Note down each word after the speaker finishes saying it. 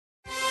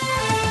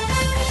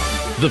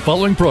The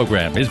following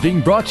program is being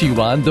brought to you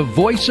on the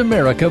Voice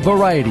America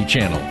Variety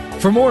Channel.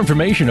 For more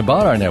information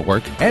about our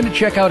network and to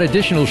check out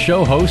additional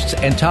show hosts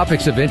and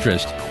topics of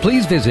interest,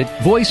 please visit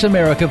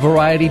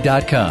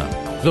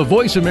voiceamericavariety.com. The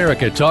Voice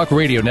America Talk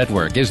Radio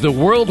Network is the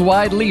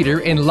worldwide leader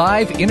in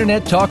live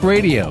Internet talk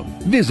radio.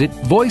 Visit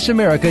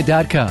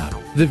voiceamerica.com.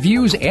 The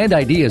views and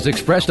ideas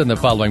expressed on the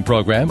following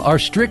program are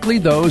strictly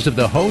those of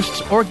the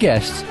hosts or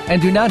guests and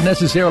do not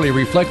necessarily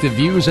reflect the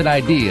views and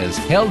ideas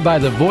held by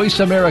the Voice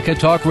America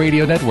Talk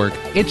Radio Network,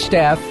 its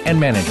staff, and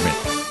management.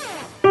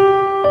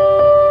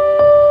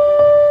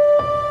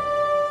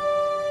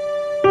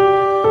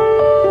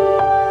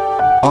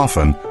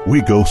 Often,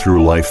 we go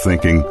through life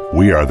thinking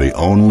we are the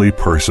only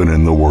person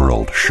in the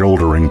world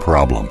shouldering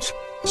problems,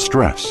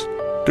 stress,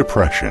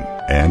 depression,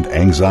 and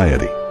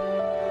anxiety.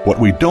 What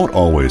we don't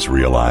always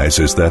realize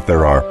is that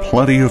there are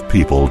plenty of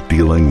people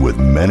dealing with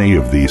many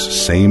of these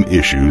same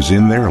issues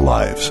in their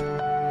lives.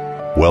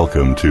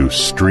 Welcome to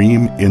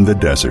Stream in the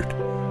Desert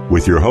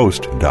with your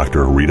host,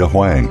 Dr. Rita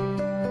Huang.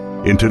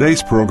 In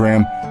today's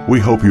program,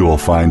 we hope you will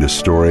find a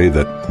story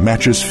that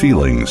matches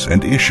feelings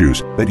and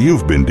issues that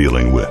you've been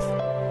dealing with.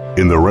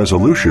 In the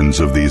resolutions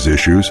of these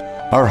issues,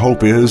 our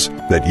hope is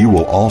that you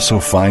will also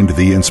find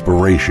the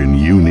inspiration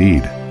you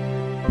need.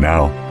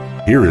 Now,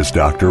 here is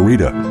Dr.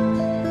 Rita.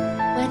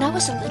 When I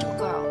was a little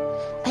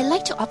girl, I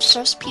liked to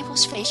observe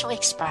people's facial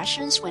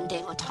expressions when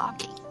they were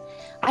talking.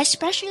 I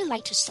especially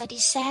liked to study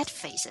sad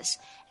faces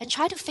and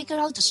try to figure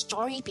out the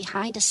story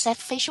behind the sad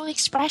facial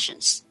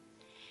expressions.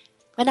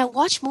 When I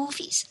watched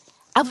movies,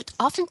 I would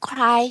often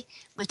cry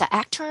with the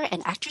actor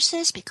and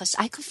actresses because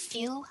I could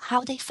feel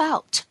how they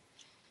felt.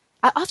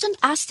 I often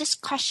ask this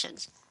question: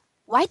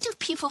 why do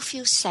people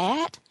feel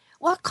sad?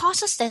 What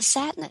causes their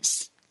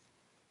sadness?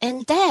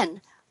 And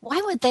then,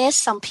 why were there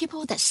some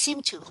people that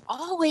seem to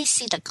always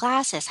see the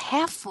glass as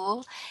half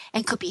full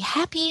and could be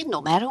happy no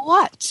matter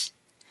what?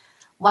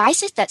 Why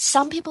is it that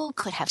some people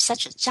could have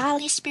such a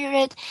jolly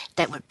spirit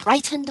that would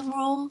brighten the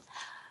room?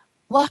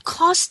 What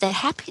caused their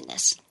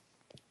happiness?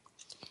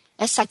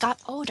 As I got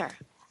older,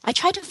 I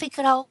tried to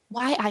figure out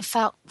why I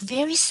felt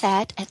very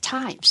sad at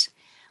times.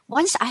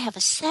 Once I have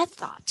a sad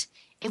thought,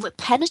 it would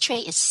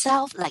penetrate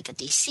itself like a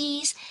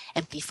disease,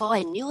 and before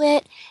I knew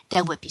it,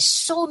 there would be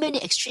so many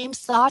extreme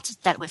thoughts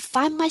that I would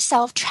find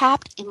myself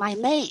trapped in my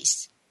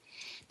maze.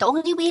 The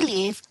only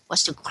relief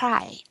was to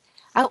cry.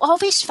 I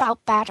always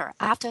felt better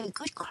after a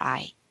good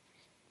cry.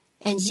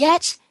 And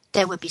yet,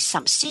 there would be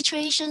some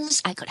situations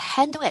I could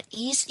handle at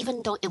ease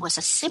even though it was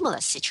a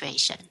similar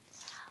situation.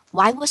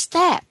 Why was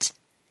that?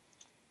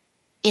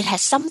 It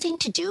has something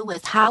to do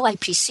with how I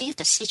perceived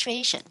the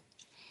situation.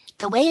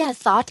 The way I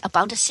thought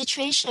about the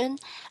situation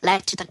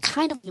led to the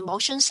kind of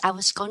emotions I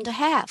was going to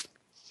have.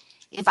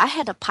 If I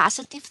had a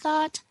positive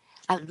thought,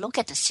 I would look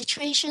at the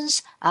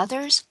situations,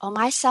 others, or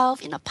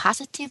myself in a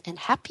positive and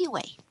happy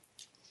way.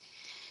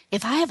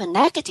 If I have a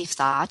negative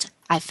thought,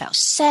 I felt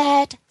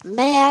sad,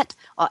 mad,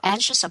 or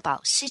anxious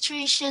about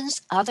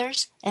situations,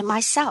 others, and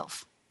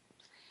myself.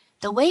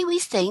 The way we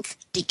think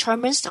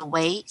determines the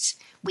ways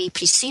we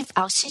perceive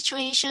our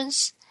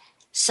situations,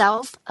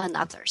 self, and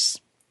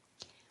others.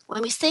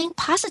 When we think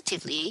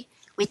positively,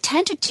 we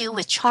tend to deal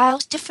with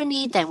trials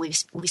differently than we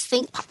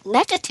think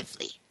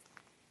negatively.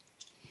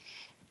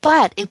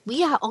 But if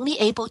we are only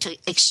able to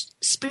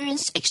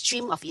experience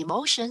extreme of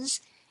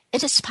emotions,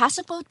 it is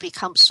possible to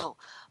become so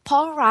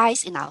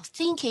polarized in our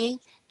thinking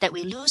that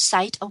we lose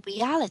sight of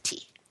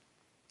reality.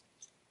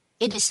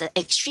 It is the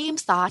extreme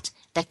thought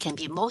that can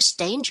be most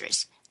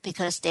dangerous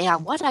because they are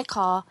what I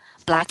call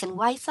black and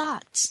white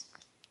thoughts.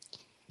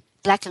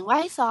 Black and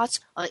white thoughts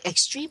or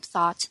extreme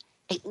thoughts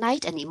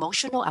ignite an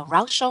emotional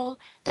arousal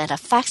that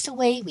affects the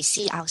way we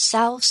see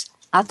ourselves,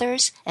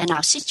 others, and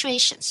our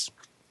situations.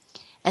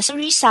 As a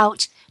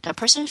result, the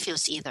person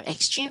feels either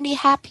extremely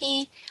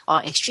happy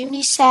or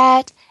extremely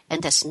sad,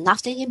 and there's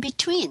nothing in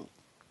between.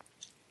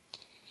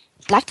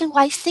 Black and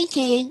white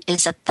thinking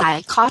is a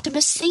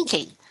dichotomous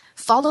thinking,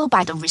 followed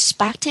by the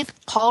respective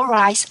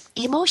polarized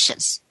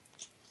emotions.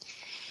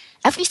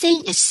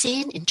 Everything is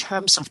seen in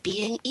terms of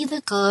being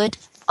either good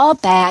or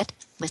bad,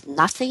 with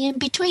nothing in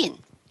between.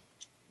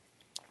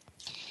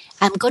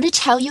 I'm going to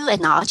tell you an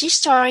analogy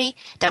story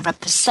that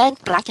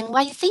represents black and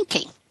white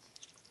thinking.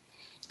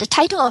 The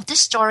title of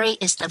this story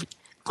is The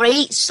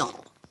Gray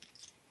Zone.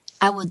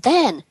 I will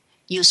then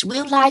use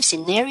real-life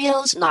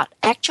scenarios, not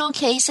actual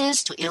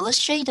cases, to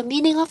illustrate the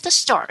meaning of the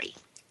story.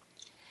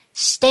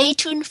 Stay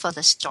tuned for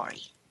the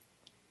story.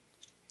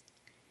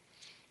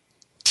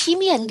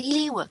 Timmy and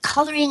Lily were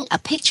coloring a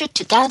picture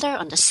together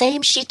on the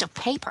same sheet of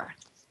paper.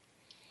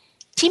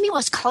 Timmy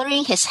was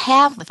coloring his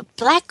hair with a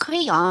black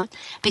crayon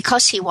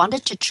because he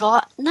wanted to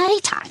draw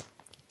nighttime.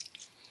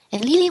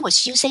 And Lily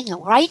was using a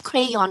white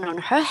crayon on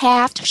her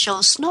hair to show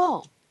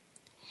snow.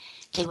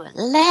 They were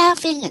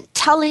laughing and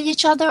telling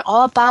each other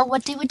all about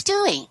what they were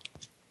doing.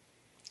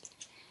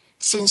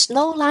 Since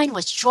no line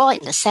was drawn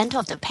in the center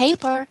of the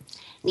paper,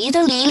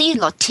 neither Lily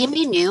nor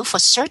Timmy knew for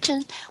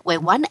certain where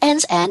one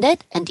end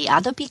ended and the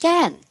other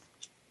began.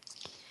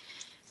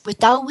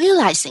 Without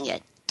realizing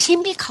it,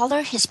 Timmy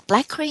colored his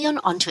black crayon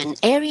onto an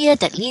area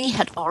that Lily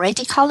had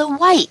already colored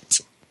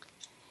white.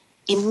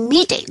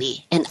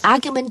 Immediately, an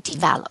argument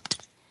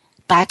developed.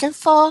 Back and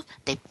forth,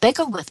 they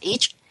bickered with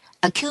each,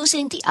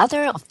 accusing the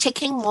other of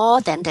taking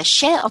more than their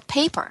share of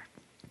paper.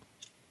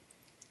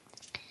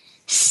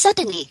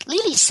 Suddenly,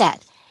 Lily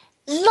said,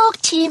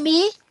 "Look,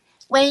 Timmy,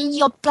 when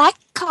your black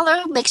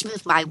color mixed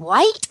with my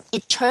white,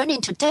 it turned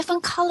into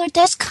different color.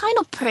 That's kind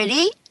of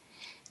pretty."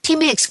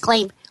 Timmy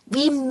exclaimed,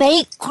 "We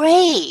made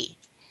gray."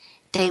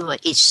 They were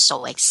each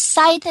so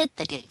excited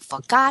that they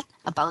forgot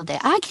about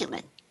their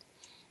argument.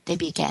 They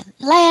began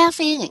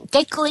laughing and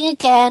giggling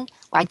again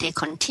while they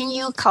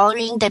continued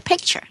coloring their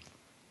picture.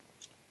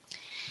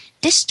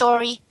 This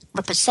story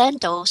represents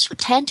those who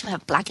tend to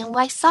have black and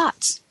white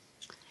thoughts.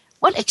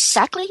 What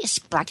exactly is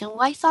black and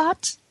white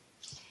thought?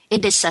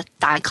 It is a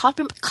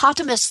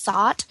dichotomous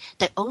thought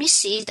that only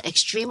sees the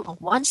extreme of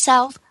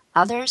oneself,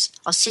 others,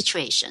 or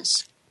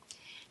situations.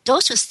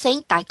 Those who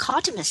think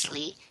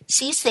dichotomously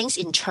see things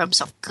in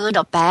terms of good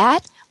or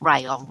bad,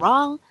 right or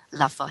wrong,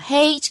 love or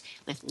hate,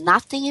 with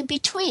nothing in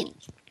between.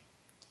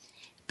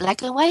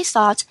 Black and white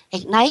thoughts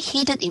ignite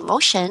heated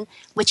emotion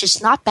which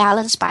is not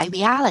balanced by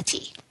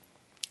reality.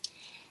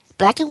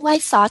 Black and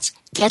white thoughts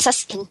get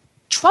us in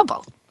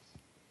trouble.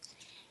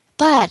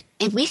 But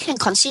if we can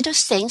consider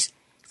things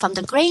from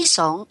the gray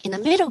zone in the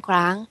middle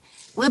ground,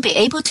 we'll be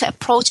able to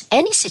approach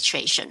any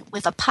situation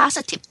with a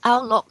positive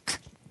outlook.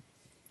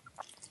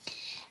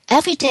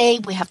 Every day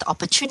we have the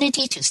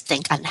opportunity to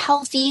think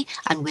unhealthy,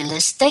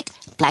 unrealistic,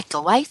 black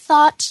or white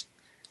thoughts,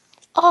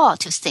 or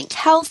to think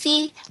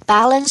healthy,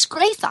 balanced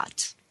gray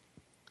thoughts.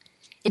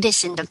 It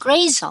is in the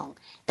gray zone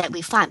that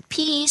we find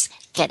peace,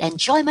 get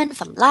enjoyment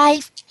from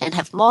life, and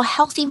have more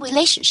healthy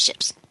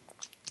relationships.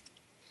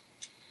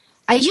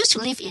 I used to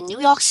live in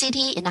New York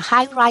City in a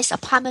high-rise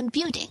apartment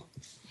building.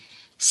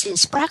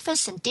 Since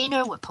breakfast and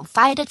dinner were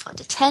provided for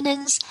the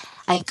tenants,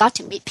 I got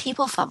to meet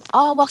people from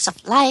all walks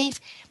of life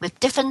with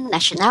different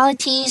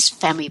nationalities,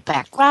 family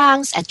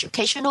backgrounds,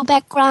 educational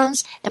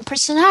backgrounds, and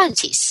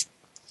personalities.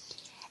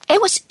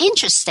 It was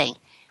interesting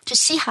to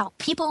see how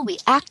people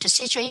react to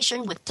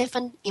situations with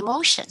different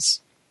emotions.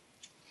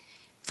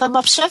 From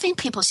observing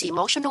people's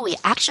emotional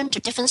reaction to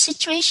different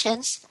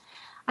situations,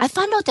 I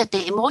found out that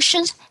the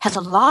emotions have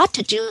a lot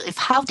to do with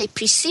how they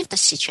perceive the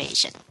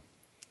situation.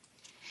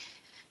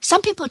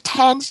 Some people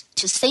tend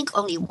to think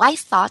only white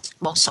thoughts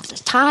most of the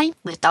time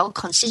without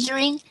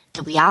considering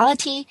the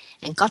reality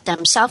and got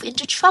themselves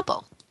into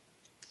trouble.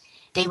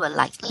 They were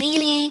like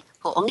Lily,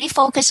 who only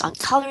focused on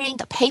coloring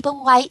the paper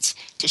white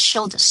to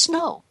show the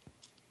snow.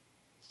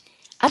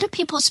 Other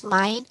people's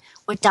minds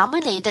were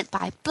dominated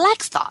by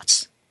black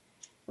thoughts,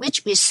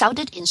 which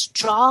resulted in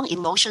strong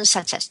emotions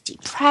such as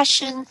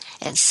depression,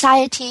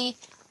 anxiety,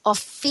 or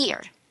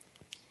fear.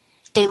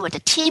 They were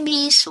the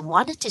Timmies who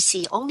wanted to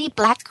see only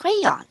black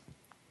crayon.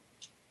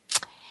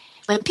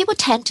 When people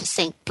tend to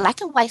think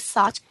black and white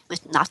thoughts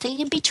with nothing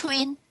in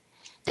between,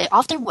 they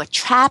often were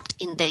trapped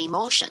in their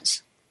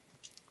emotions.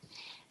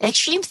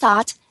 Extreme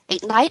thoughts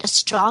ignite a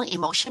strong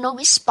emotional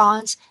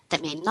response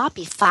that may not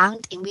be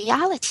found in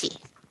reality.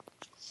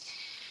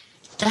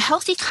 The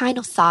healthy kind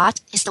of thought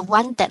is the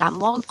one that are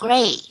more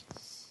gray.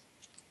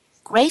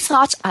 Gray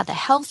thoughts are the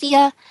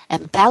healthier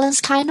and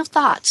balanced kind of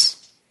thoughts.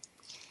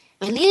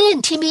 When Lily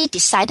and Timmy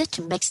decided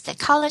to mix their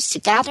colors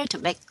together to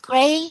make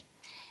gray,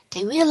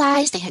 they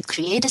realized they had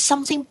created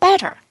something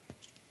better.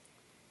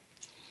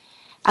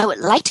 I would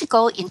like to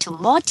go into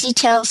more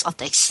details of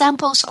the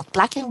examples of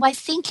black and white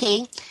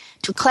thinking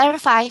to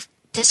clarify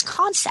this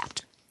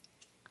concept.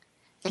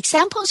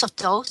 Examples of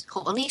those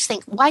who only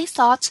think white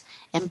thoughts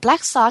and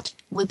black thought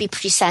will be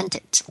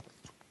presented.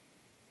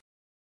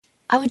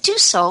 I will do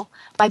so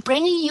by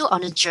bringing you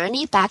on a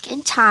journey back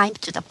in time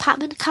to the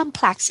apartment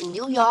complex in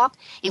New York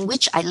in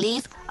which I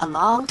lived a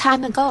long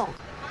time ago.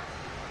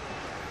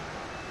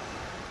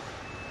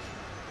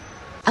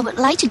 I would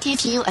like to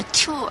give you a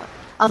tour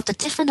of the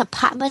different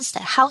apartments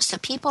that house the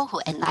people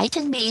who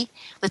enlightened me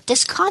with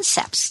these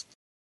concepts.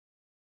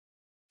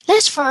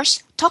 Let's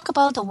first talk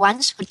about the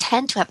ones who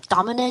tend to have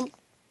dominant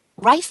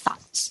right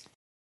thoughts.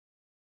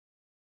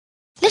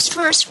 Let's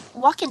first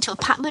walk into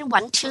apartment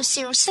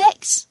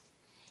 1206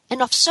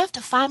 and observe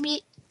the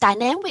family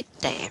dynamic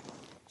there.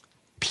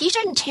 Peter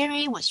and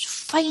Terry was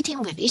fighting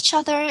with each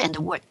other and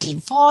the word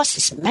divorce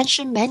is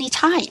mentioned many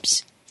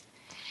times.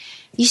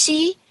 You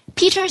see,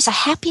 Peter is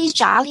a happy,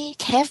 jolly,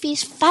 carefree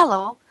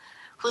fellow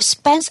who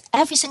spends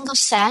every single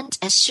cent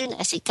as soon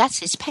as he gets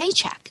his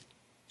paycheck.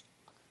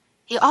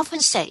 He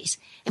often says,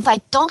 "If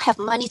I don't have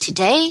money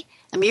today,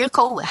 a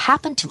miracle will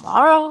happen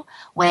tomorrow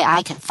where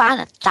I can find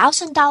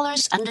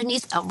 $1,000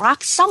 underneath a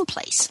rock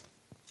someplace."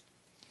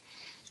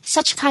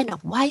 Such kind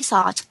of white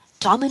thoughts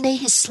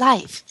dominate his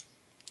life.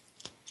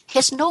 He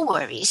has no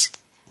worries,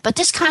 but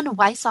this kind of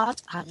white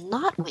thoughts are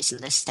not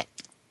realistic.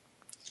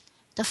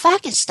 The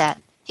fact is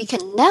that he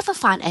can never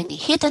find any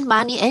hidden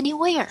money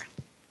anywhere.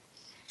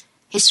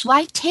 His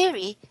wife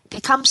Terry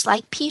becomes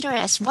like Peter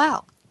as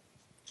well.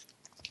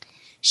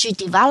 She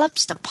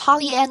develops the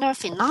Pollyanna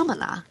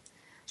phenomena,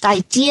 the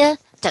idea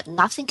that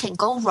nothing can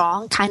go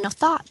wrong kind of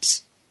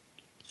thoughts.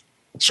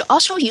 She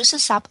also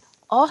uses up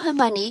all her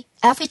money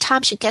every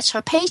time she gets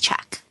her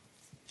paycheck.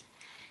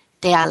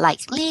 They are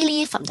like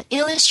Lily from the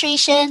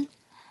illustration,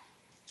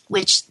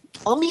 which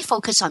only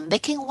focus on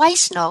making white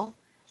snow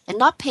and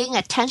not paying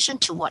attention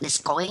to what is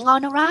going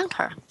on around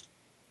her.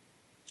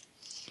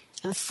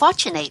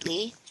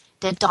 Unfortunately,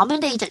 their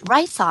dominated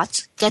right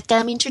thoughts get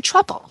them into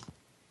trouble.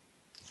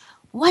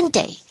 One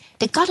day,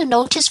 they got a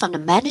notice from the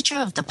manager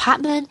of the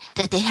department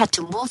that they had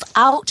to move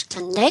out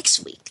the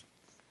next week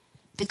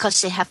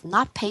because they have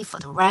not paid for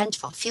the rent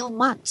for a few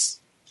months.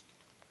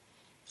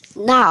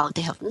 Now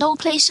they have no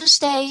place to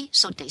stay,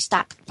 so they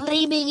start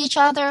blaming each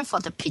other for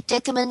the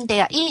predicament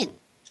they are in.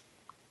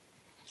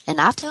 And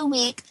after a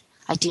week,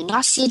 I do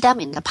not see them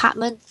in the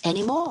apartment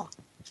anymore.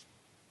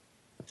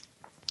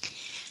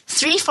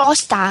 3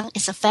 floors down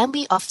is a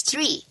family of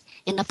 3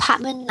 in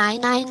apartment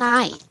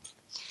 999.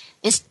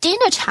 It's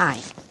dinner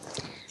time.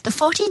 The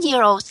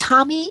 14-year-old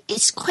Tommy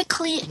eats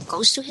quickly and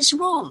goes to his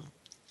room.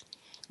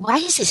 While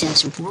he's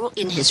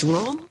in his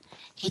room,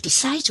 he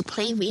decides to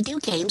play video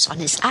games on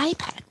his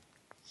iPad.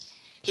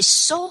 He's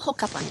so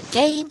hooked up on the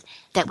game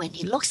that when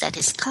he looks at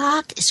his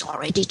clock, it's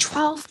already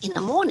 12 in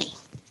the morning.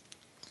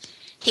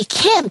 He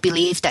can't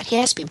believe that he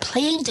has been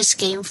playing this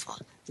game for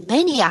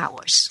many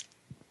hours.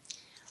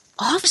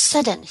 All of a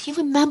sudden, he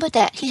remembered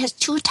that he has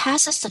 2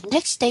 tests the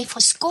next day for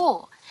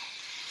school.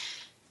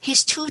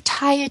 He's too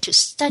tired to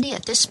study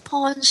at this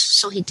point,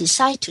 so he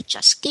decides to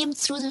just skim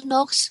through the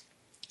notes.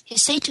 He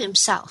said to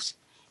himself,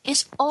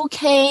 "It's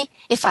okay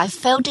if I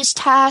fail this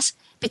test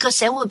because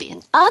there will be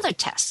another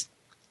test.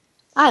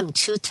 I'm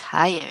too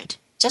tired.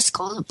 Just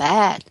go to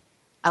bed.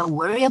 I'll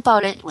worry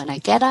about it when I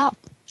get up."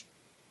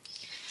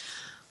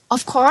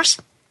 Of course,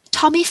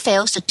 Tommy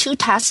fails the 2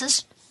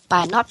 tests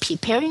by not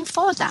preparing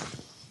for them.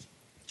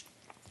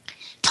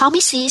 Tommy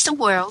sees the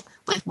world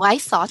with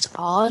white thoughts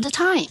all the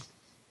time.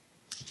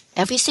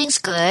 Everything's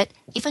good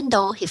even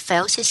though he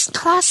fails his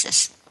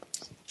classes.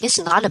 It's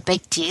not a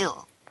big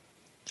deal.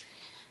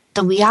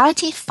 The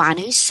reality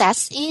finally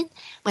sets in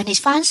when he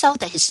finds out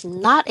that he's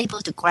not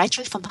able to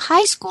graduate from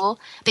high school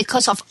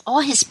because of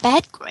all his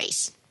bad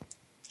grades.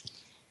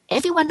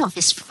 Every one of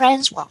his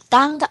friends walk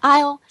down the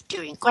aisle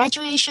during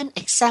graduation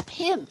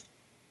except him.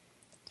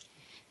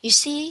 You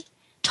see,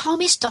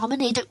 Tommy's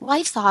dominated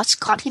white thoughts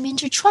got him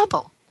into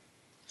trouble.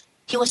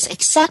 He was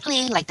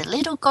exactly like the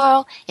little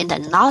girl in the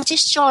analogy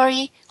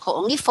story who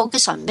only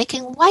focused on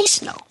making white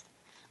snow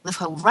with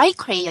her white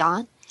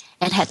crayon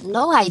and had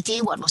no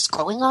idea what was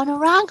going on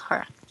around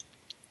her.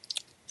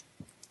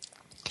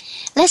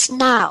 Let's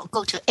now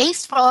go to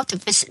 8th floor to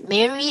visit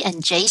Mary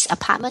and Jay's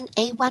apartment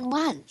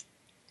 811.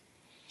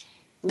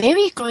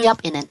 Mary grew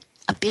up in an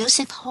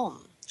abusive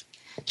home.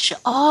 She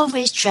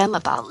always dreamt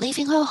about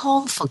leaving her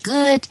home for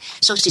good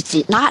so she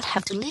did not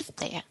have to live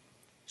there.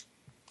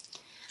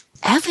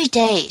 Every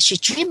day, she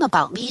dreamed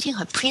about meeting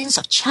her Prince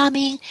of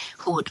Charming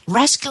who would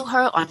rescue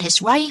her on his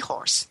white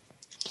horse.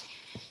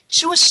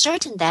 She was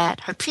certain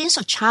that her Prince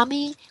of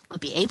Charming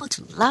would be able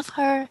to love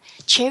her,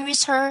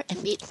 cherish her,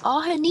 and meet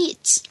all her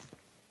needs.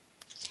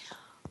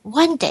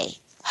 One day,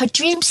 her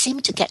dream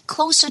seemed to get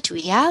closer to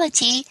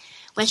reality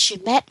when she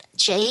met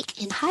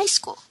Jake in high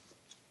school.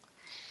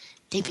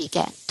 They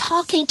began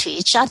talking to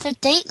each other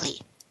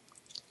daily.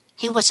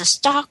 He was a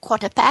star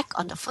quarterback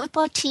on the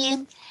football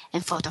team,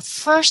 and for the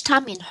first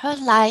time in her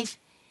life,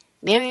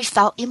 Mary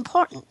felt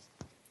important.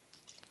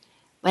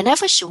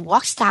 Whenever she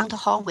walks down the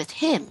hall with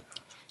him,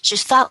 she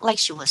felt like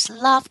she was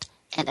loved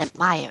and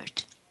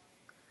admired.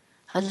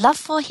 Her love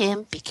for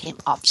him became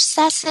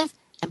obsessive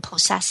and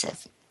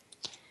possessive.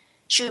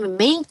 She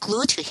remained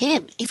glued to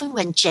him even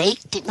when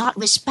Jake did not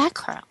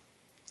respect her.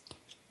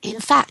 In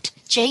fact,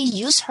 Jay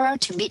used her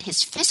to meet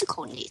his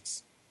physical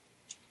needs.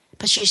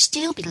 But she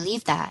still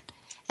believed that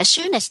as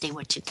soon as they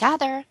were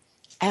together,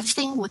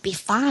 everything would be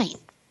fine.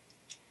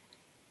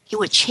 He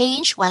would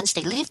change once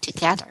they lived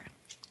together.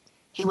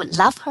 He would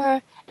love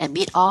her and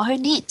meet all her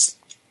needs.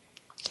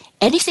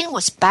 Anything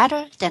was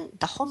better than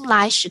the home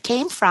life she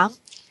came from,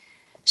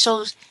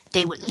 so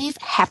they would live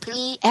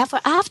happily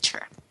ever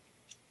after.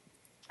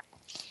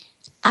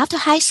 After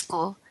high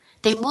school,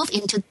 they moved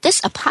into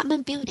this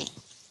apartment building.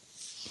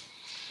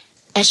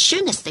 As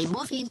soon as they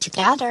move in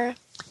together,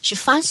 she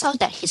finds out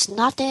that he's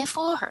not there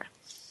for her.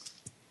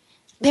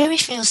 Mary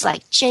feels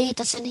like Jay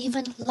doesn't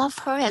even love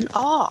her at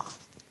all.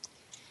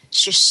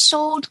 She's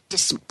so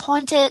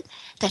disappointed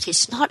that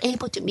he's not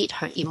able to meet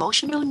her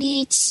emotional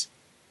needs.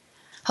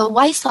 Her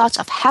white thoughts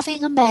of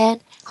having a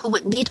man who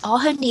would meet all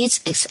her needs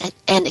is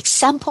an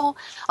example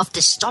of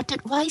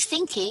distorted white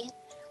thinking,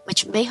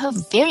 which made her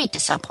very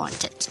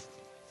disappointed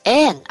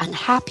and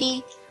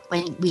unhappy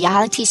when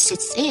reality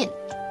sits in.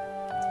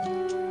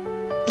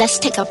 Let's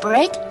take a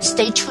break.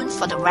 Stay tuned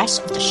for the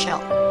rest of the show.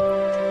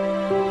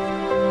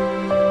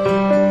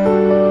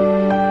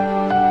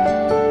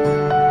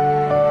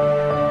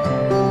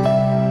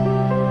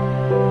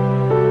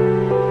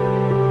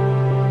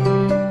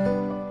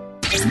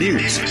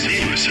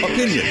 News,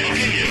 opinion,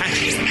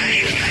 passion.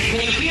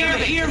 Can you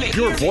hear me?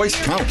 Your voice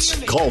counts.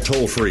 Call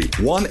toll-free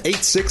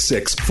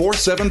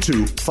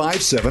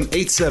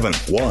 1-866-472-5787.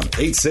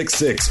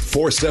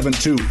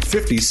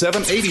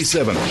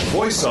 1-866-472-5787.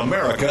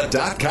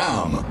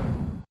 VoiceAmerica.com.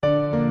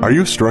 Are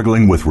you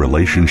struggling with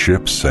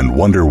relationships and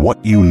wonder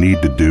what you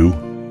need to do?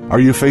 Are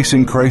you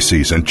facing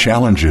crises and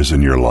challenges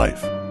in your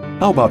life?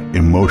 How about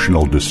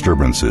emotional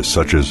disturbances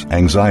such as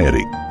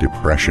anxiety,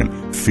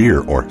 depression,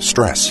 fear, or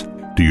stress?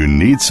 Do you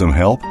need some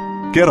help?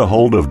 Get a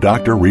hold of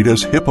Dr.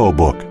 Rita's Hippo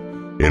book.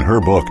 In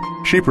her book,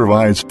 she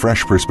provides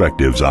fresh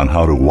perspectives on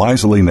how to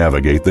wisely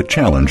navigate the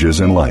challenges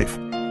in life.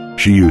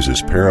 She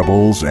uses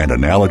parables and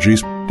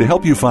analogies to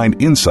help you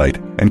find insight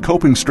and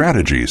coping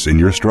strategies in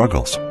your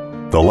struggles.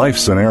 The life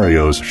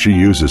scenarios she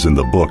uses in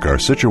the book are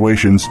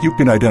situations you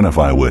can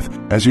identify with,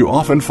 as you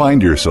often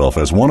find yourself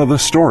as one of the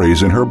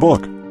stories in her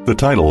book. The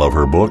title of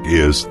her book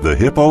is The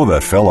Hippo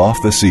That Fell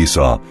Off the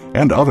Seesaw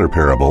and Other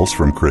Parables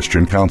from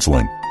Christian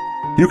Counseling.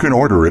 You can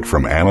order it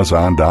from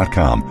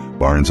Amazon.com,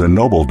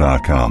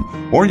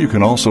 BarnesandNoble.com, or you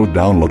can also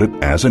download it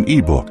as an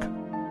ebook.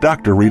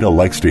 Dr. Rita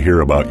likes to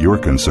hear about your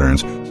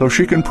concerns so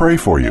she can pray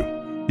for you.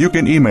 You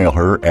can email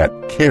her at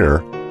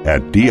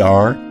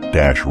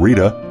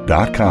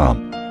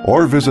care@dr-rita.com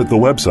or visit the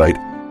website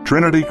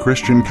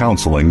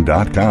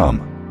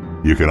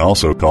trinitychristiancounseling.com. You can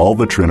also call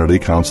the Trinity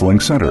Counseling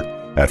Center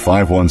at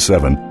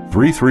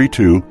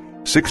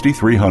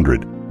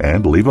 517-332-6300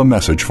 and leave a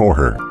message for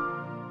her.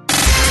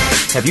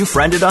 Have you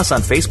friended us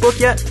on Facebook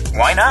yet?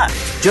 Why not?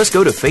 Just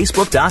go to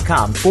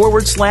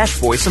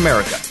facebook.com/Voice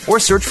America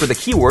or search for the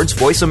keywords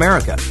Voice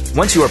America.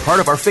 Once you are part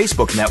of our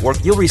Facebook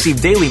network, you'll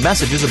receive daily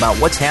messages about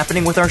what's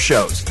happening with our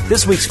shows,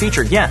 this week's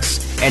featured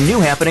guests, and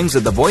new happenings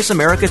of the Voice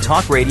America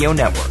Talk Radio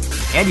Network.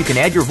 And you can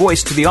add your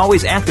voice to the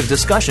always active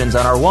discussions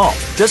on our wall.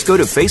 Just go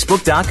to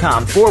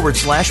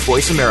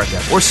facebook.com/Voice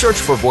America or search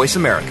for Voice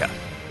America.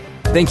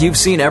 Think you've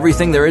seen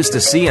everything there is to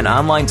see in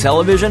online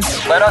television?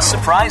 Let us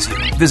surprise you.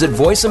 Visit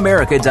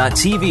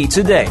voiceamerica.tv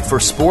today for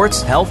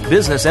sports, health,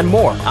 business, and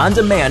more on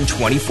demand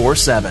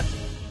 24/7.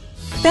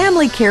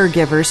 Family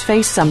caregivers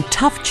face some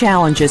tough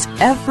challenges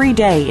every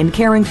day in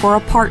caring for a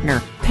partner,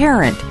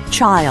 parent,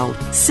 child,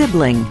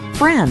 sibling,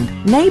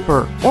 friend,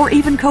 neighbor, or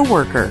even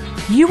coworker.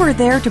 You are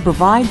there to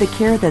provide the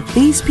care that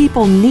these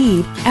people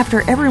need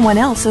after everyone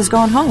else has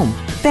gone home.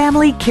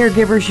 Family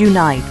Caregivers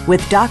Unite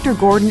with Dr.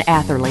 Gordon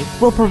Atherley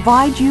will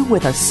provide you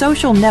with a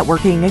social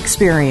networking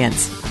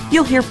experience.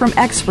 You'll hear from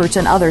experts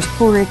and others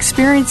who are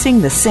experiencing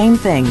the same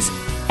things,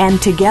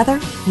 and together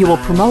you will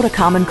promote a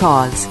common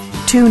cause.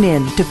 Tune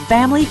in to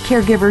Family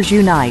Caregivers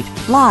Unite,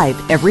 live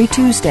every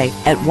Tuesday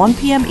at 1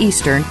 p.m.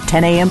 Eastern,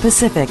 10 a.m.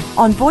 Pacific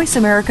on Voice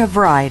America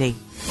Variety.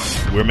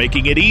 We're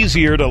making it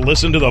easier to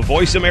listen to the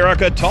Voice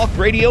America Talk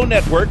Radio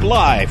Network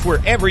live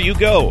wherever you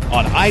go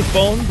on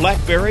iPhone,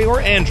 BlackBerry, or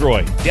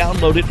Android.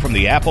 Download it from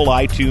the Apple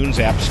iTunes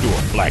App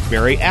Store,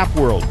 BlackBerry App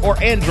World, or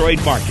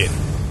Android Market.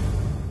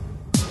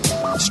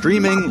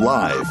 Streaming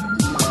live,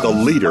 the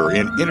leader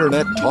in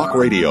Internet Talk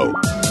Radio,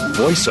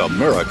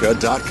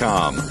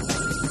 VoiceAmerica.com.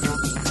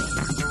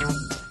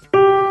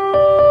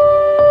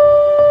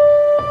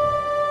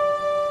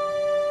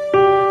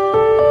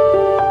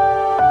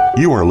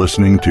 You are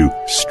listening to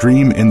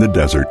Stream in the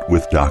Desert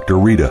with Dr.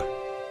 Rita.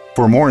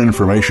 For more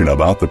information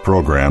about the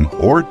program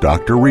or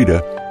Dr.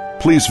 Rita,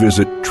 please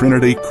visit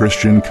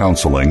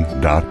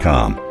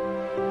trinitychristiancounseling.com.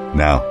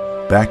 Now,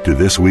 back to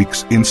this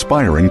week's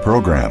inspiring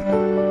program.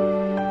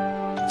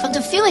 From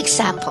the few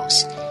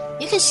examples,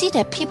 you can see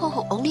that people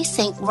who only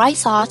think right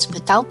thoughts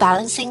without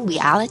balancing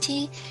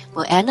reality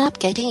will end up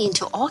getting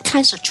into all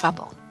kinds of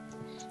trouble.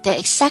 They're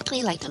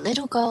exactly like the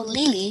little girl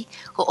Lily,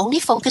 who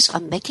only focused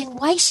on making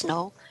white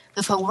snow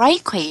with her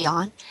white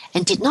crayon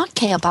and did not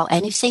care about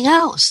anything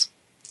else.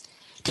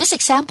 This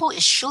example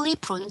is surely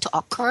proven to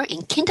occur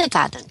in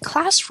kindergarten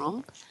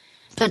classroom,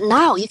 but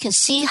now you can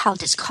see how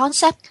this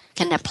concept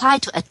can apply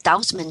to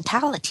adults'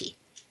 mentality.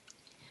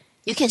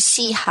 You can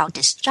see how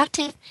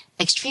destructive,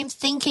 extreme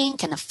thinking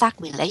can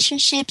affect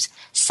relationships,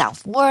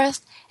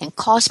 self-worth, and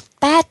cause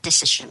bad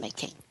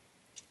decision-making.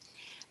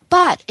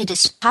 But it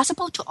is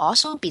possible to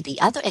also be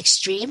the other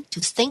extreme, to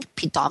think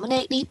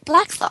predominantly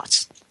black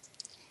thoughts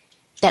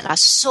that are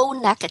so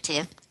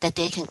negative that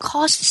they can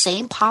cause the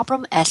same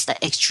problem as the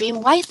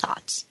extreme white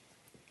thoughts.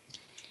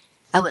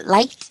 I would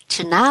like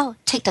to now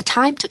take the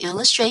time to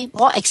illustrate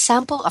more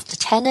examples of the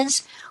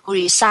tenants who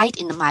reside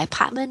in my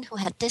apartment who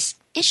had these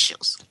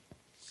issues.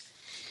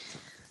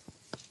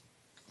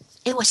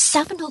 It was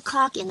 7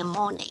 o'clock in the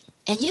morning,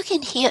 and you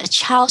can hear a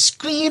child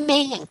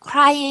screaming and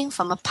crying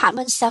from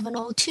apartment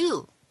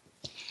 702.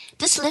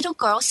 This little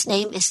girl's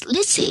name is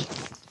Lizzie.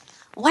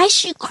 Why is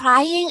she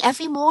crying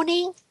every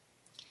morning?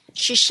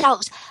 She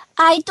shouts,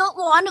 "I don't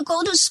want to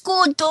go to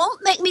school.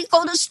 Don't make me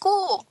go to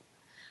school."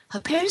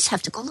 Her parents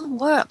have to go to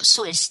work,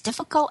 so it's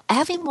difficult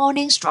every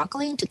morning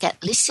struggling to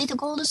get Lizzie to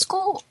go to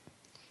school.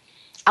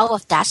 Out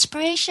of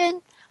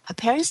desperation, her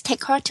parents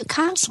take her to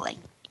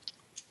counseling.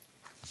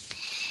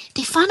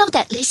 They find out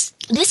that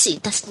Lizzie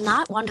does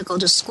not want to go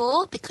to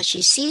school because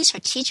she sees her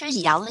teacher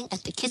yelling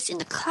at the kids in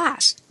the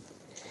class.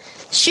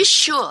 She's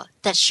sure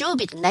that she'll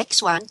be the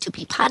next one to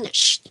be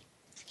punished.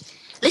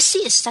 Lizzie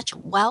is such a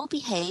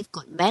well-behaved,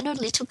 good-mannered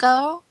little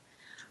girl.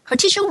 Her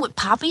teacher would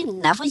probably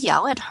never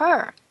yell at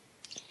her.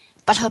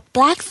 But her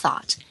black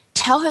thoughts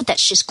tell her that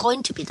she's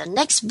going to be the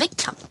next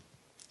victim.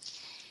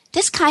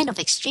 This kind of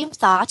extreme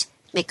thought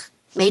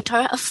made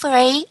her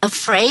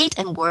afraid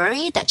and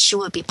worried that she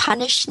would be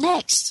punished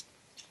next.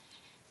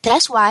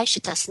 That's why she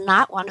does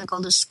not want to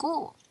go to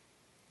school.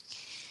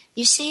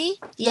 You see,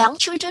 young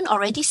children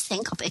already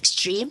think of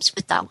extremes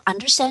without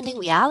understanding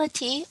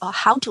reality or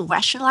how to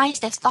rationalize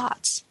their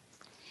thoughts.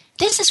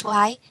 This is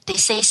why they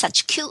say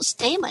such cute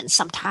statements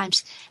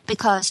sometimes,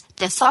 because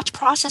their thought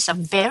process are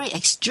very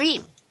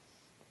extreme.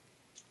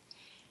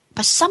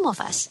 But some of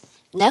us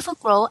never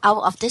grow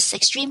out of these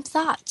extreme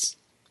thoughts,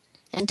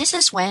 and this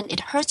is when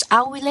it hurts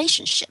our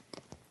relationship.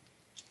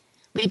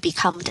 We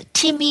become the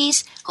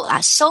Timmies who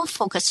are so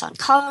focused on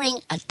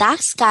coloring a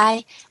dark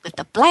sky with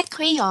a black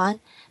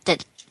crayon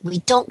that we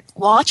don't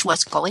watch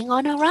what's going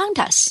on around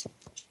us.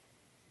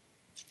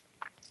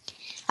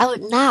 I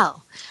would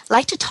now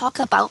like to talk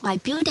about my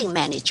building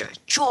manager,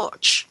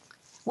 George.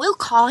 We'll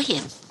call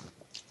him.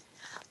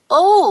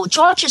 Oh,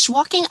 George is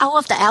walking out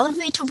of the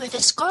elevator with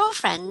his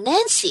girlfriend,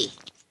 Nancy.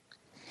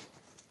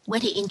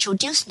 When he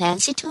introduced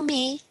Nancy to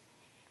me,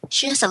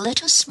 she has a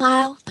little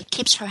smile but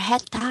keeps her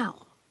head down.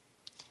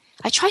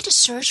 I tried to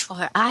search for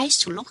her eyes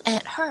to look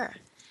at her,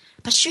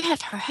 but she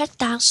had her head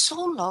down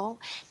so low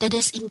that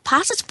it's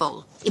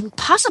impossible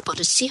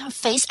to see her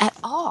face at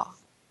all.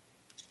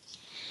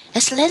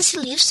 As Nancy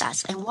leaves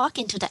us and walks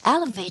into the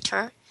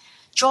elevator,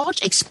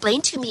 George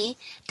explained to me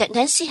that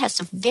Nancy has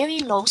a very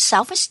low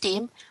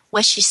self-esteem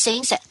where she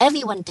thinks that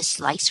everyone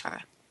dislikes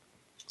her.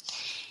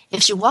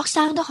 If she walks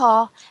down the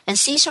hall and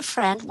sees her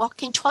friend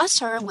walking towards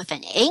her with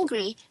an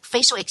angry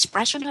facial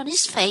expression on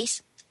his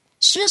face,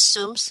 she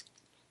assumes,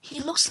 he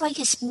looks like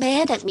he's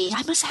mad at me.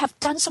 I must have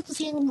done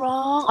something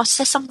wrong or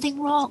said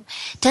something wrong.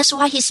 That's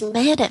why he's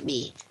mad at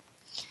me.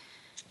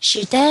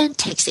 She then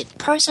takes it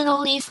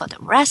personally for the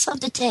rest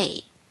of the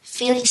day,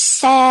 feeling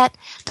sad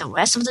the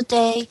rest of the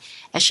day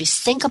as she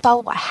thinks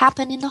about what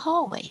happened in the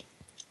hallway.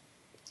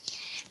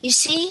 You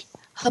see,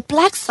 her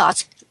black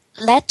thoughts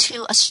led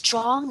to a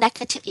strong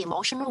negative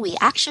emotional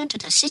reaction to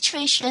the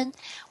situation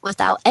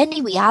without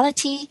any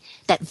reality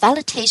that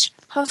validates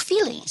her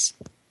feelings.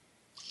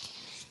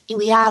 In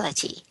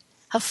reality,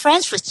 her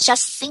friends were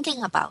just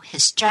thinking about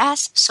his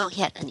stress, so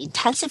he had an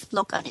intensive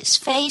look on his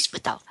face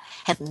without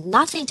having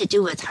nothing to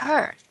do with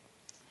her.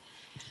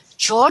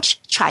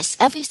 George tries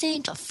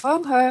everything to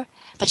affirm her,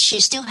 but she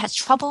still has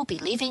trouble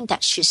believing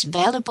that she's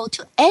valuable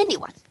to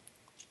anyone.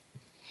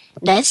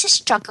 Nancy's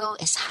struggle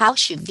is how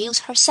she views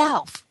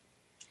herself.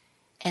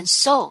 And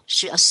so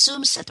she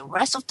assumes that the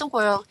rest of the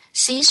world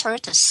sees her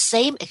the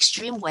same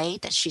extreme way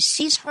that she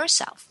sees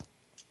herself.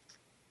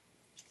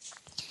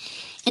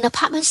 In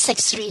apartment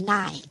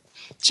 639,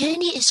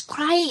 Jenny is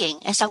crying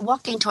as I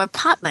walk into her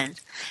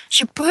apartment.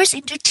 She bursts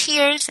into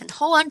tears and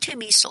holds on to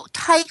me so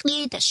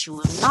tightly that she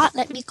will not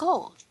let me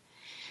go.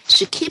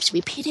 She keeps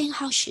repeating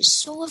how she's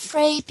so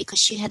afraid because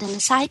she had an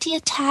anxiety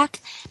attack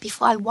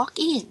before I walk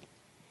in.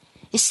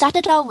 It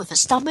started out with a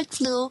stomach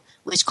flu,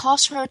 which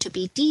caused her to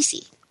be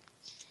dizzy.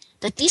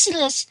 The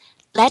dizziness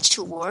led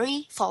to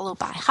worry, followed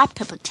by heart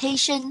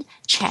palpitation,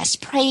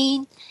 chest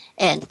pain,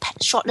 and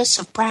shortness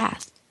of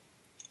breath.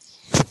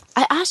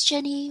 I asked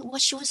Jenny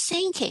what she was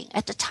thinking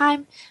at the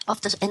time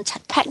of the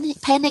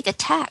panic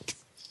attack.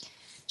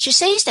 She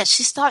says that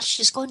she thought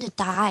she's going to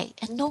die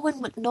and no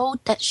one would know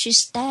that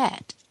she's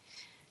dead.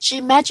 She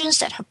imagines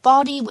that her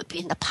body would be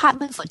in the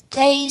apartment for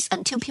days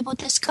until people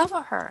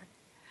discover her.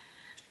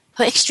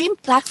 Her extreme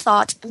black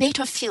thought made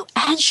her feel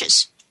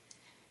anxious.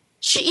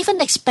 She even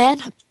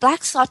expanded her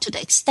black thought to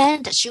the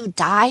extent that she would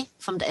die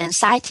from the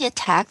anxiety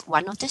attack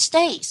one of these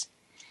days.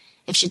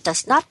 If she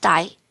does not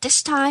die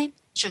this time,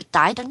 she'll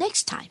die the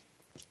next time.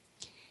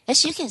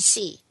 As you can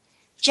see,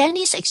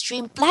 Jenny's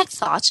extreme black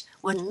thoughts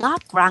were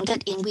not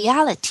grounded in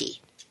reality.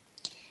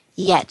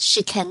 Yet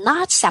she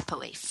cannot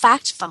separate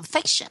fact from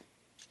fiction.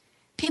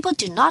 People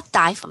do not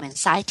die from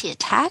anxiety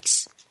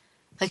attacks.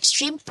 Her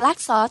extreme black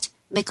thoughts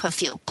make her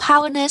feel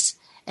powerless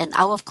and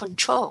out of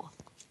control.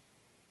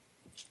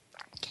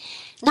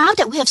 Now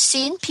that we have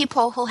seen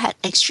people who had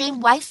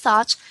extreme white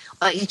thoughts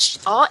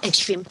or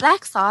extreme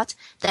black thoughts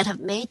that have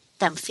made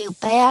them feel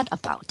bad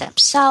about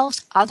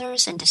themselves,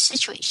 others, and the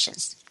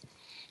situations,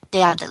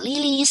 they are the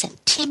Lilies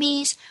and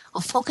Timmies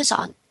who focus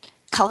on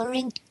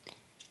coloring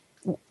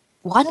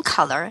one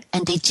color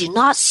and they do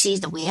not see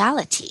the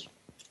reality.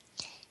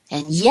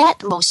 And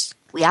yet most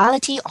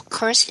reality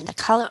occurs in the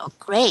color of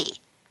gray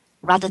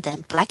rather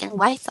than black and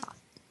white thought.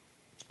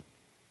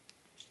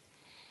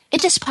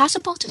 It is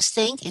possible to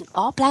think in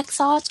all black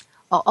thoughts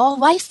or all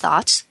white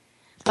thoughts,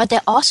 but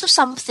there are also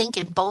some think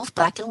in both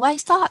black and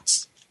white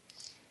thoughts.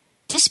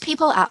 These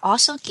people are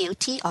also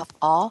guilty of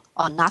all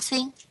or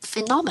nothing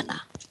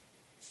phenomena.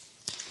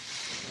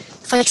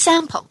 For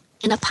example,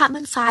 in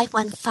apartment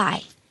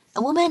 515,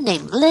 a woman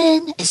named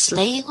Lynn is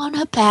laying on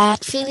her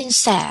bed feeling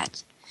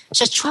sad.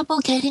 She had trouble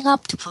getting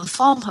up to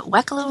perform her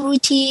regular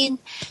routine.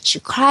 She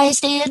cries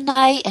day and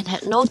night and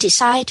had no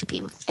desire to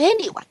be with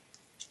anyone.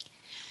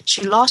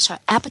 She lost her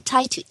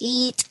appetite to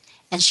eat,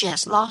 and she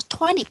has lost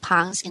 20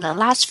 pounds in the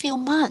last few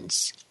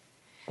months.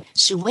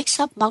 She wakes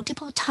up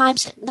multiple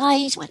times at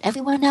night when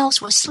everyone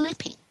else was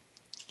sleeping.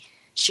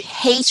 She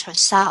hates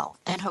herself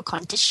and her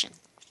condition.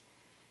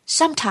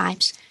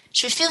 Sometimes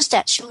she feels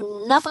that she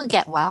will never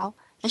get well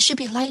and she'll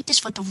be like this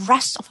for the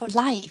rest of her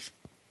life.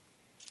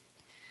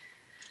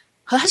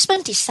 Her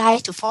husband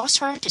decided to force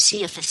her to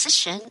see a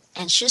physician,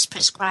 and she's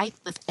prescribed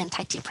with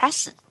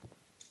antidepressant.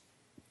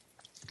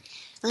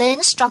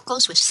 Lynn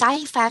struggles with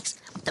side effects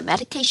of the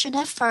medication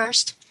at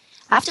first.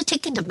 After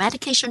taking the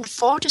medication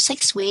 4 to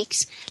 6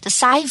 weeks, the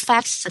side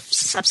effects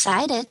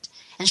subsided,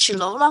 and she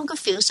no longer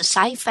feels the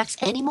side effects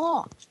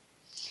anymore.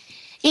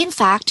 In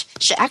fact,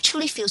 she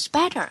actually feels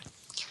better.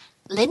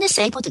 Lynn is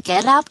able to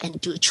get up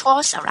and do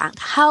chores around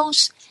the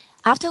house.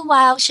 After a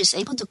while, she's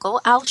able to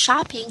go out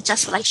shopping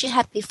just like she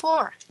had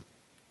before.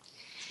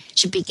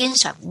 She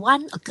begins to have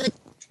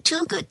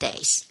 2 good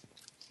days.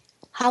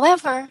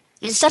 However,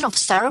 instead of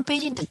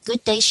celebrating the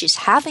good day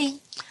she's having,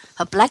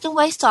 her black and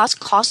white thoughts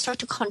cause her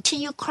to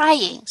continue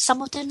crying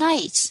some of the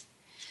nights.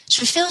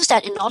 She feels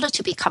that in order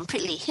to be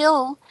completely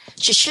healed,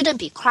 she shouldn't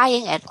be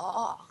crying at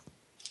all.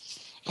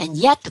 And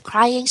yet the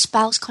crying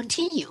spells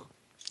continue.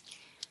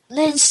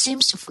 Lynn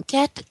seems to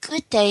forget the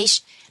good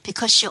days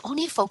because she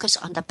only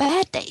focuses on the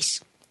bad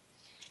days.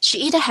 She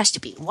either has to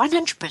be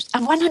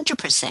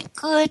 100%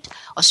 good,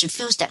 or she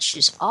feels that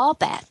she's all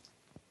bad.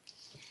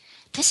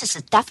 This is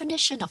a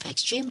definition of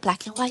extreme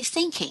black and white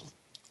thinking.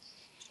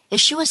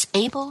 If she was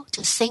able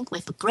to think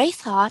with a great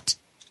thought,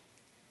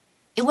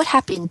 it would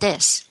have been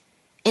this.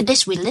 It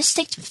is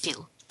realistic to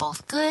feel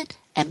both good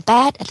and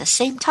bad at the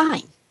same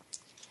time.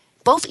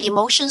 Both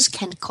emotions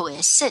can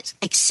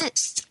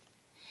exist.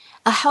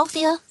 A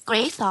healthier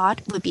gray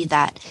thought would be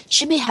that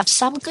she may have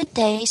some good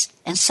days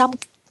and some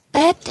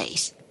bad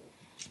days,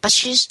 but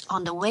she's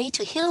on the way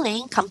to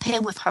healing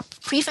compared with her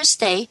previous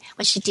day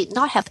when she did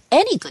not have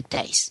any good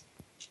days.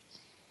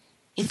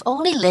 If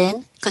only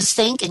Lynn could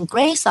think in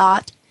gray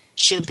thought,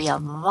 she would be a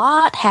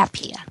lot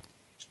happier.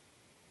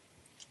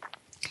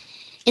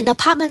 In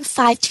apartment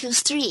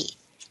 523,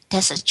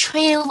 there's a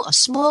trail of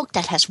smoke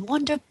that has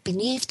wandered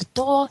beneath the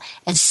door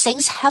and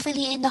sinks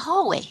heavily in the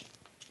hallway.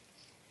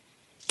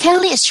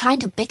 Kelly is trying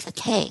to bake the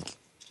cake,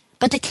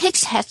 but the cake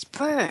has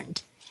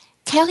burned.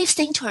 Kelly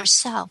thinks to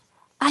herself,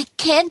 I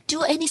can't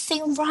do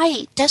anything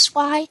right. That's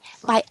why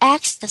my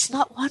ex does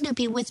not want to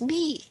be with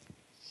me.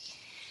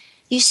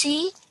 You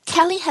see,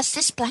 Kelly has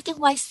this black and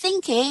white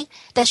thinking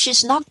that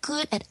she's not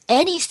good at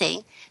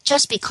anything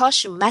just because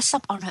she messed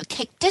up on her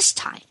cake this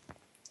time.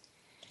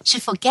 She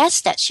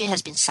forgets that she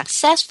has been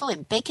successful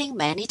in baking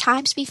many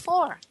times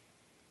before.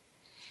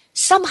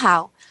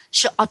 Somehow,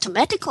 she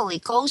automatically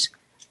goes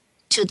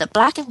to the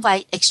black and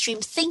white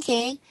extreme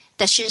thinking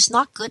that she is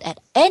not good at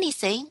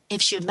anything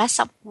if she mess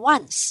up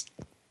once.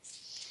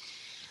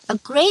 A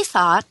gray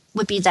thought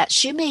would be that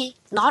she may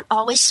not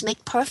always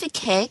make perfect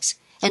cakes,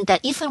 and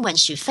that even when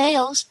she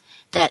fails,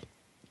 that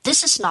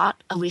this is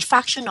not a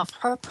reflection of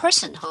her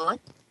personhood.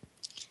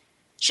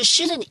 She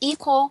shouldn't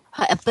equal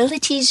her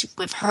abilities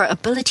with her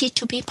ability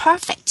to be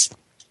perfect.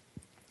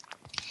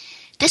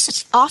 This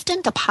is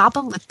often the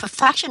problem with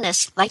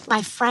perfectionists like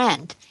my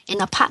friend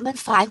in apartment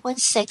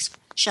 516,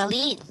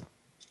 Charlene.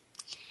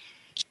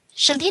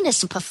 Charlene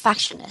is a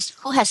perfectionist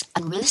who has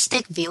an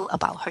unrealistic view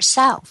about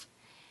herself.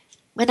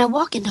 When I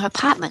walk in her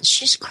apartment,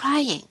 she's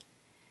crying.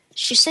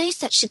 She says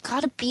that she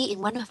got to be in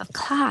one of her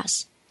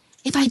class.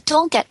 If I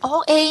don't get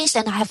all A's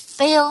and I have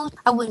failed,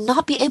 I will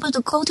not be able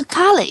to go to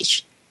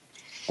college.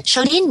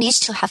 Charlene needs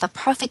to have a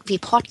perfect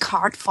report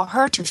card for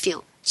her to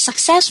feel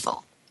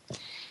successful.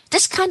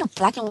 This kind of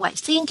black and white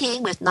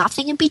thinking with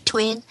nothing in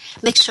between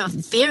makes her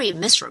very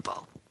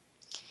miserable.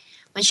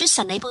 When she's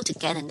unable to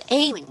get an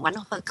A in one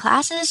of her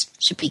classes,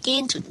 she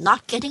begins to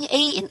not getting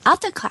A in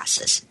other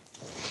classes.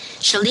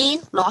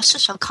 Charlene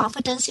loses her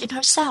confidence in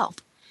herself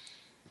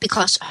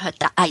because her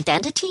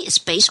identity is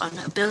based on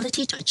her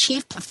ability to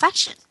achieve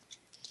perfection.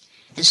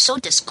 And so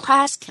this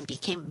class can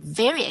become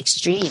very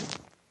extreme.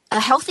 A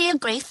healthier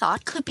gray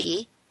thought could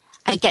be,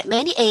 I get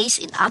many A's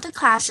in other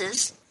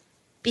classes.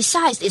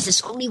 Besides, this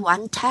is only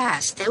one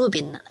test. There will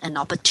be an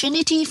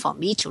opportunity for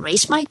me to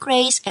raise my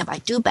grades if I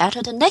do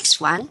better the next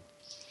one.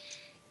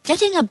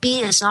 Getting a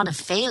B is not a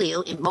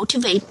failure. It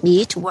motivates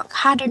me to work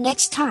harder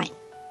next time.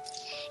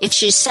 If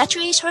she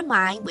saturates her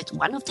mind with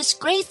one of these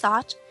gray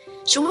thoughts,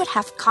 she would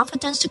have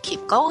confidence to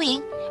keep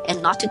going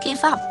and not to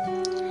give up.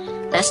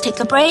 Let's take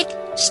a break.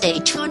 Stay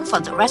tuned for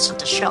the rest of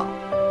the show.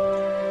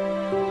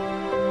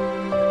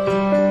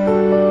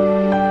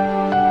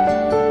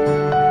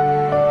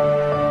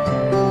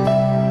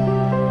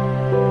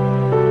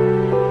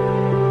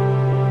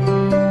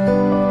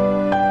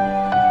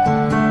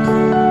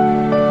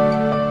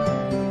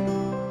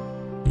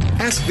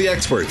 Ask the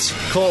experts.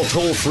 Call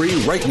toll free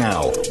right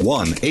now,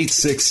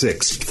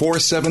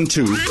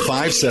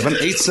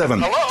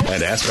 1-866-472-5787.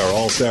 And ask our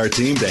All-Star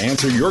team to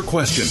answer your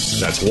question.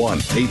 That's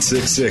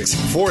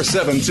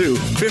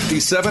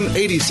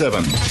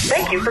 1-866-472-5787.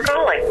 Thank you for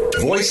calling.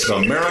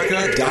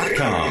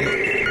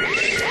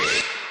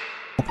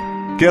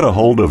 VoiceAmerica.com. Get a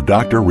hold of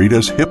Dr.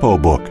 Rita's Hippo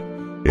book.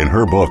 In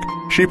her book,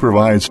 she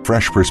provides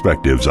fresh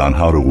perspectives on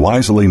how to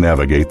wisely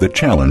navigate the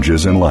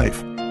challenges in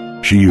life.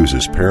 She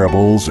uses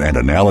parables and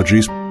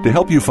analogies to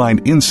help you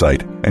find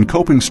insight and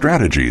coping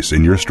strategies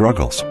in your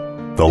struggles.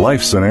 The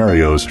life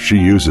scenarios she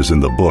uses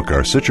in the book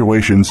are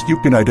situations you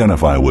can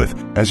identify with,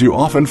 as you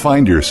often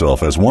find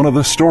yourself as one of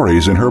the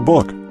stories in her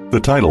book.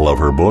 The title of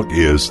her book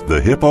is The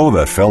Hippo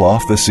That Fell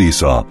Off the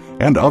Seesaw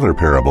and Other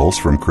Parables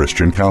from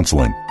Christian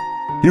Counseling.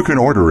 You can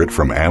order it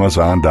from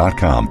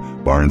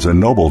Amazon.com,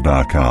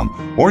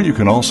 BarnesandNoble.com, or you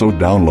can also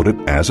download it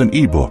as an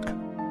ebook.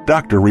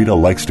 Dr. Rita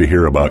likes to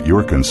hear about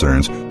your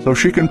concerns so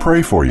she can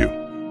pray for you.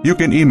 You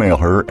can email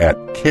her at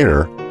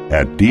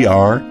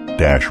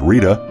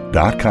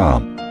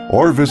care@dr-rita.com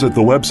or visit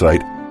the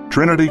website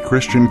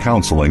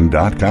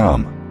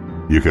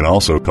trinitychristiancounseling.com. You can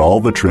also call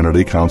the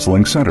Trinity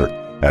Counseling Center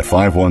at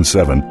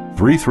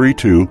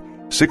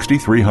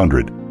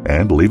 517-332-6300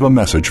 and leave a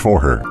message for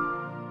her.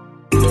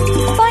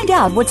 Find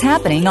out what's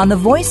happening on the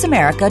Voice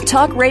America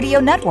Talk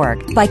Radio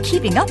Network by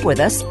keeping up with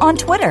us on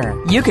Twitter.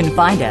 You can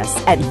find us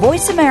at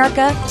Voice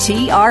America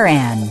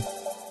TRN.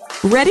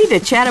 Ready to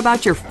chat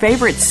about your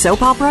favorite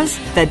soap operas?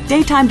 The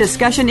daytime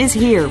discussion is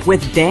here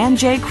with Dan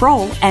J.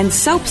 Kroll and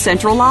Soap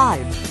Central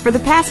Live. For the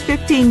past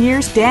 15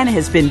 years, Dan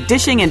has been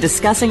dishing and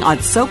discussing on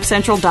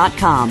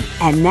SoapCentral.com.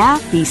 And now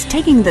he's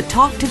taking the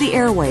talk to the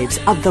airwaves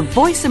of the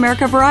Voice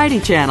America Variety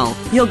Channel.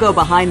 You'll go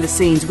behind the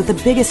scenes with the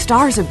biggest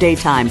stars of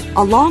daytime,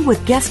 along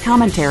with guest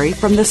commentary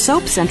from the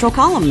Soap Central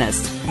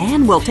columnists.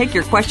 And we'll take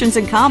your questions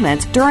and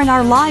comments during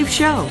our live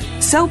show,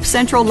 Soap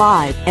Central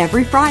Live,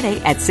 every Friday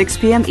at 6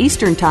 p.m.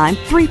 Eastern Time,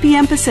 3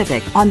 p.m.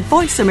 Pacific on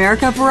Voice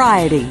America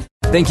Variety.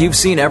 Think you've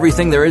seen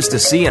everything there is to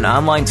see in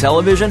online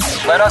television?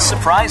 Let us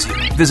surprise you.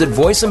 Visit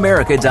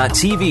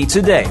voiceamerica.tv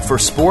today for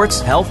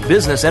sports, health,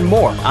 business, and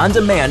more on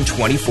demand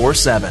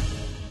 24/7.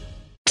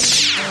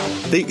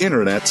 The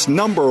Internet's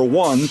number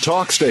one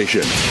talk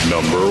station.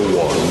 Number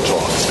one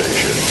talk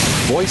station.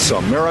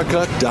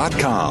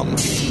 VoiceAmerica.com.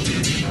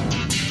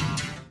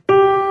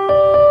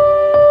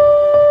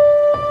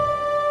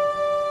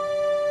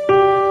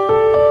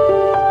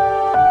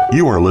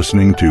 You are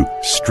listening to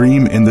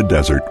Stream in the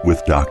Desert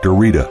with Dr.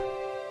 Rita.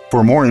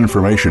 For more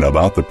information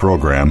about the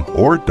program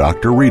or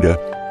Dr. Rita,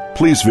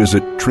 please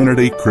visit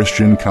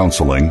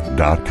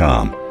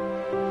trinitychristiancounseling.com.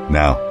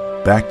 Now,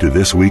 back to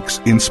this week's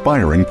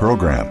inspiring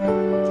program.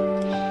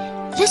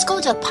 Let's go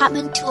to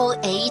apartment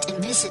 208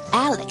 and visit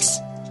Alex.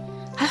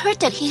 I heard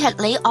that he had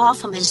laid off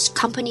from his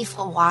company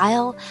for a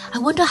while. I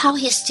wonder how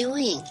he's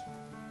doing.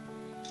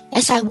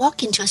 As I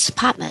walk into his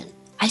apartment,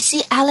 I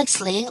see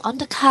Alex laying on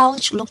the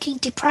couch looking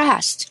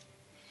depressed.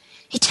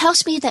 He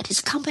tells me that his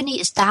company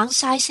is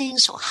downsizing,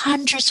 so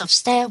hundreds of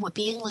staff were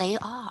being laid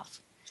off.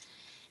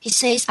 He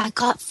says, I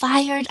got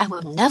fired. I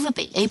will never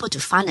be able to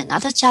find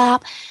another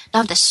job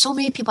now that so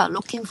many people are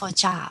looking for a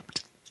job.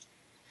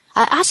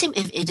 I asked him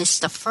if it is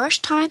the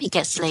first time he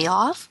gets laid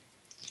off.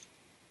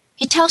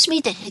 He tells me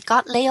that he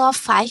got laid off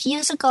 5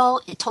 years ago.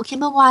 It took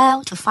him a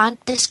while to find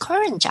this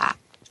current job.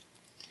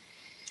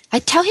 I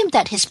tell him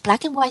that his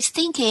black and white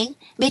thinking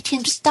made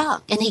him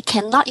stuck and he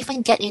cannot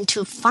even get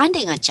into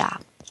finding a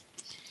job.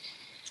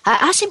 I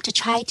asked him to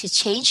try to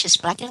change his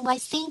black and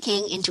white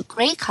thinking into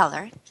gray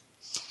color.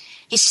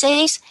 He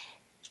says,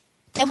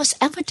 there was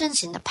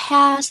evidence in the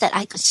past that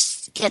I could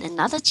get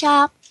another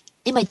job.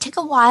 It might take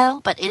a while,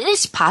 but it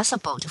is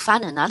possible to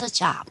find another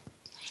job.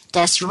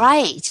 That's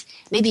right.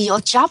 Maybe your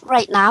job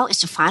right now is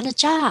to find a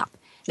job.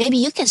 Maybe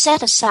you can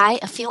set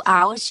aside a few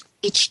hours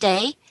each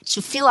day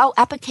to fill out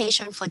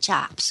application for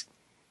jobs.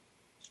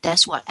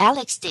 That's what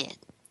Alex did.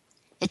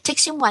 It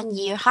takes him 1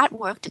 year hard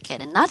work to get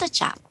another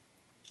job.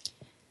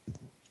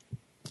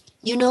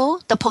 You know,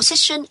 the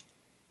position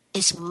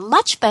is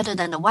much better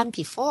than the one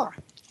before.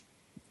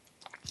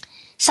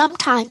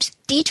 Sometimes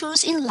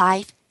detours in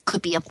life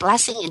could be a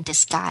blessing in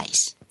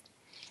disguise.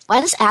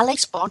 Once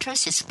Alex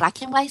alters his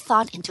black and white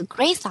thought into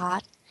gray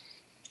thought,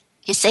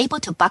 he's able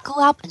to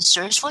buckle up and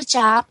search for a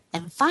job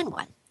and find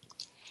one.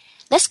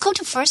 Let's go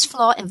to first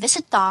floor and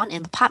visit Don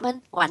in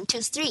apartment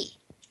 123.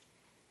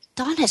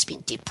 Don has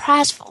been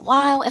depressed for a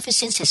while ever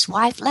since his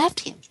wife left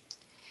him.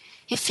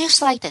 He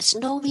feels like there's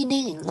no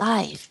meaning in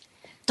life.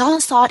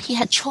 Don thought he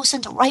had chosen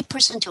the right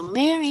person to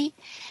marry,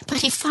 but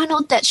he found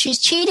out that she's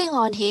cheating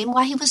on him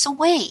while he was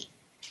away.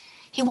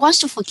 He wants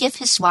to forgive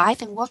his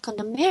wife and work on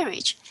the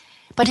marriage,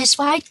 but his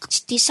wife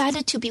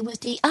decided to be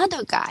with the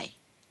other guy.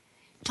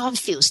 Don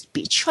feels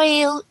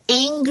betrayed,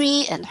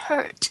 angry, and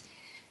hurt.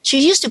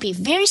 She used to be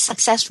very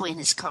successful in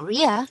his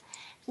career.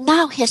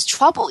 Now he has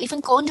trouble even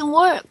going to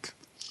work.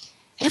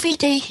 Every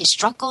day he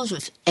struggles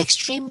with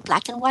extreme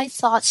black and white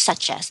thoughts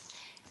such as,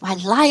 my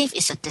life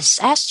is a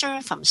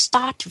disaster from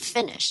start to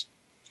finish.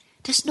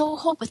 There's no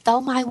hope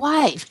without my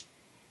wife.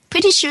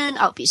 Pretty soon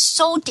I'll be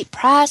so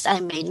depressed I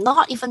may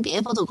not even be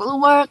able to go to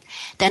work,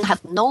 then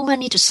have no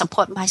money to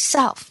support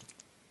myself.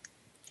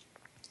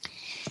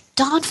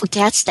 Don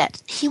forgets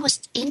that he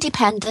was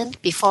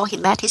independent before he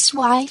met his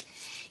wife.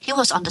 He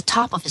was on the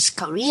top of his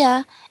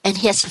career and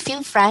he has a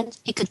few friends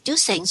he could do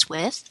things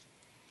with.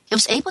 He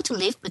was able to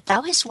live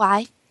without his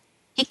wife.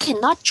 He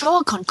cannot draw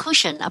a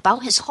conclusion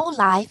about his whole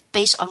life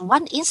based on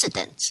one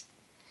incident.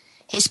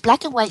 His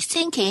black and white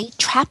thinking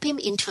trapped him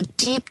into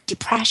deep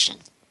depression.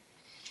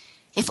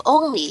 If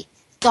only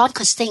God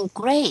could think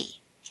gray,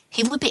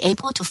 he would be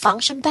able to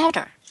function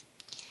better.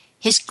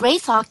 His gray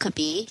thought could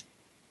be,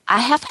 I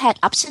have had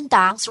ups and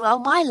downs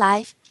throughout my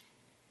life.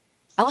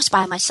 I was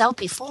by myself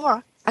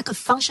before. I could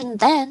function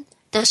then.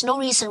 There's no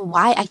reason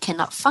why I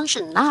cannot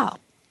function now.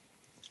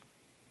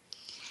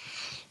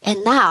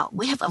 And now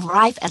we have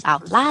arrived at our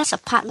last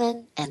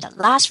apartment and the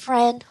last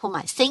friend whom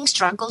I think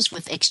struggles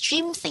with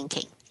extreme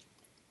thinking.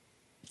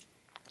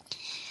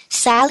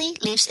 Sally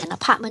lives in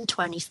apartment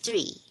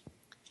 23.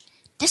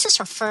 This is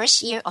her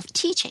first year of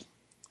teaching.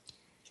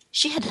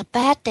 She had a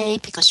bad day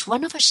because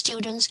one of her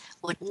students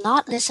would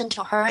not listen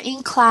to her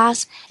in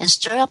class and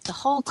stir up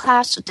the whole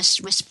class to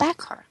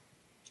disrespect her.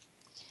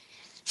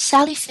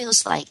 Sally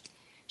feels like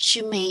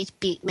she may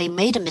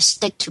made a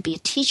mistake to be a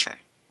teacher.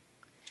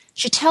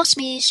 She tells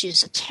me she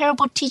is a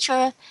terrible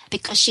teacher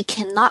because she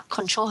cannot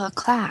control her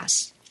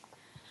class.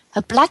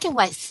 Her black and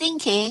white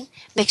thinking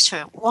makes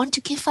her want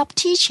to give up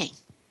teaching.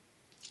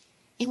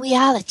 In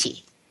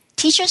reality,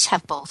 teachers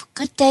have both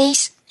good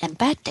days and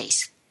bad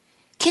days.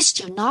 Kids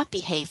do not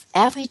behave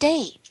every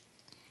day.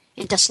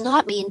 It does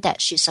not mean that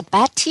she's a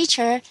bad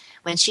teacher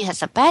when she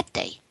has a bad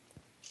day.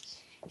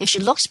 If she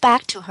looks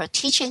back to her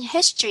teaching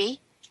history,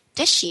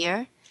 this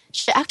year,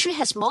 she actually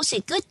has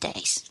mostly good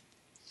days.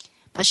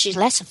 But she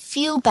lets a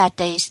few bad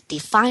days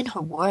define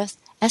her worth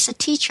as a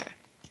teacher.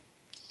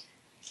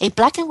 A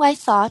black and white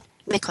thought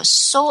made her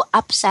so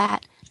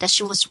upset that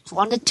she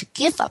wanted to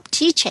give up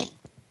teaching.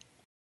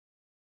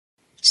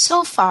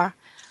 So far,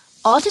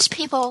 all these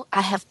people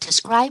I have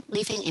described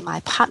living in my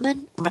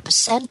apartment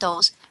represent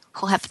those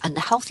who have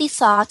unhealthy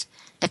thoughts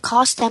that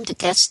cause them to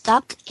get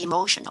stuck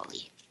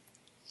emotionally.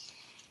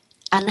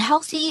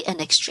 Unhealthy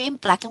and extreme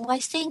black and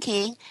white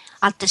thinking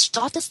are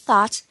distorted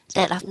thoughts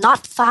that are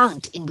not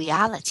found in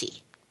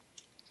reality.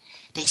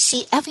 They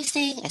see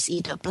everything as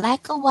either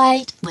black or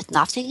white with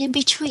nothing in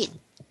between.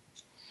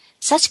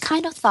 Such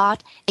kind of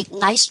thought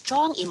ignites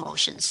strong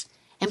emotions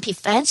and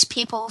prevents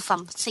people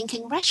from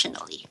thinking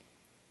rationally.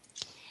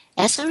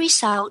 As a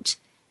result,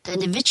 the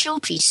individual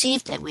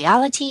perceives their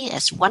reality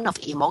as one of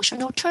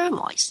emotional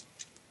turmoil.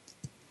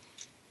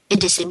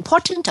 It is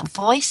important to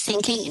avoid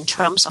thinking in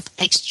terms of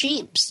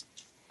extremes.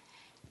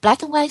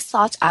 Black and white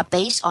thoughts are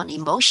based on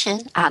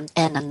emotion and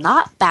are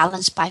not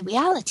balanced by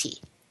reality.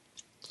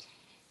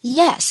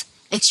 Yes,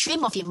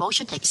 extreme of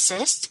emotion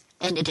exists,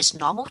 and it is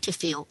normal to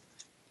feel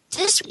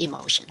these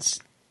emotions.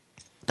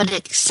 But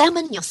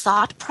examine your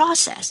thought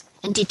process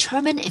and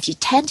determine if you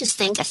tend to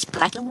think as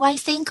black and white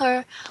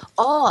thinker,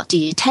 or do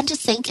you tend to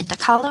think in the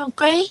color of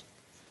gray?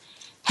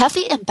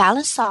 Healthy and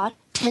balanced thought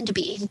tend to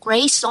be in the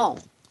gray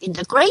zone.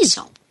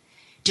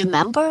 Do you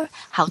remember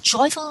how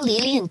joyful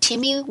Lily and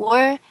Timmy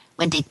were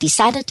when they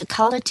decided to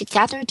color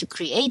together to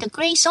create a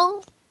gray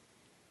zone?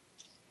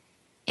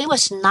 It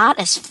was not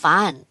as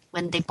fun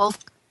when they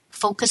both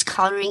focused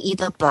coloring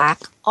either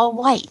black or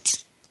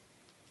white.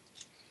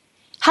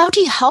 How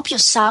do you help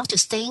yourself to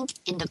think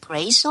in the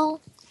gray zone?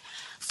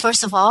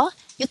 First of all,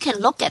 you can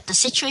look at the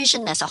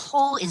situation as a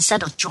whole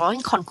instead of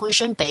drawing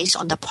conclusions based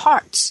on the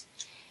parts.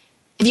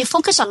 If you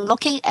focus on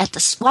looking at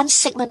the one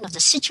segment of the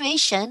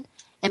situation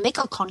and make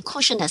a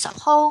conclusion as a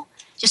whole,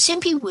 you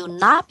simply will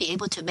not be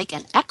able to make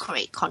an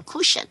accurate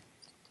conclusion.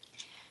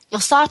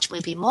 Your thoughts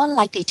will be more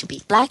likely to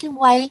be black and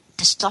white,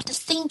 distorted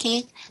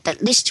thinking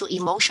that leads to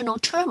emotional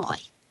turmoil.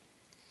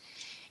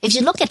 If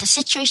you look at the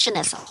situation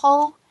as a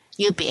whole,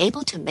 you'll be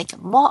able to make a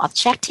more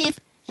objective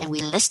and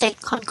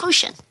realistic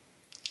conclusion.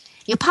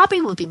 You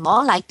probably will be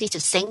more likely to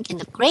think in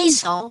the gray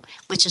zone,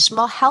 which is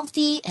more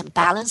healthy and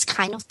balanced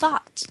kind of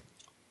thought.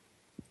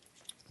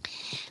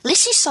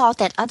 Lizzie saw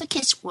that other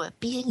kids were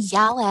being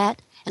yelled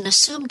at and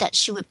assumed that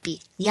she would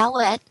be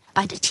yelled at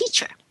by the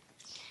teacher.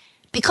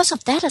 Because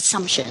of that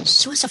assumption,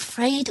 she was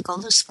afraid to go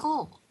to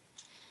school.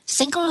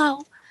 Single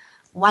out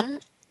one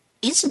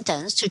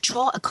incident to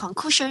draw a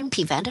conclusion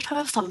prevented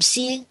her from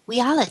seeing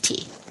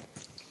reality.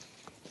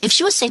 If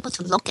she was able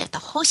to look at the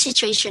whole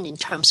situation in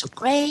terms of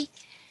gray,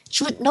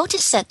 she would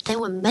notice that there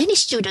were many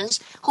students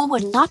who were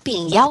not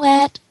being yelled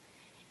at.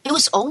 It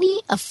was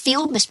only a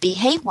few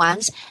misbehaved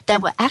ones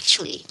that were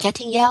actually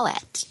getting yelled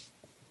at.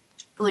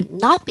 It would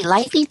not be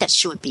likely that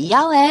she would be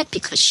yelled at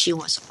because she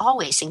was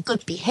always in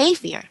good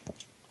behavior.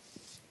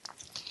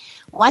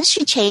 Once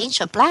she changed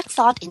her black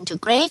thought into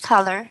gray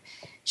color,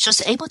 she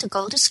was able to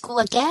go to school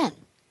again.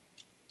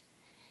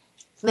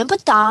 Remember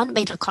Don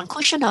made a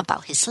conclusion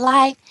about his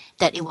life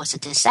that it was a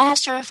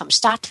disaster from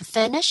start to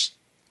finish?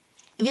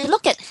 If you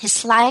look at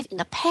his life in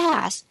the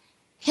past,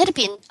 he had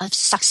been a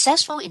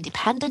successful,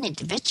 independent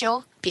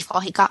individual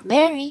before he got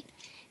married.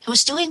 He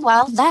was doing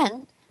well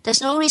then.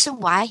 There's no reason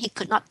why he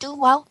could not do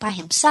well by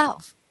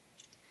himself.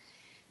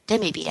 There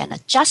may be an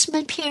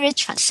adjustment period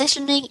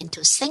transitioning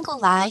into single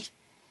life,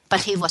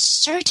 but he was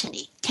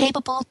certainly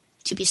capable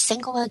to be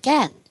single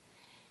again.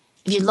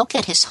 If you look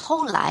at his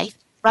whole life,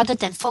 rather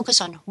than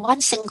focus on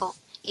one single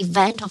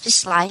event of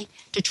his life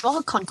to draw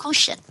a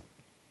conclusion.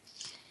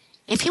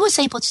 If he was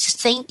able to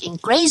think in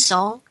gray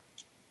zone,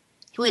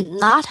 he would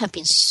not have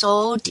been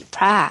so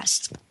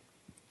depressed.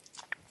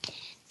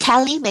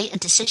 Kelly made a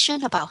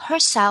decision about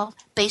herself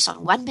based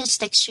on one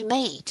mistake she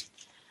made.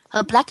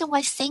 Her black and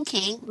white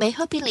thinking made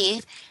her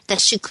believe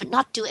that she could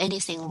not do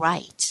anything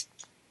right.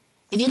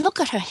 If you look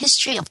at her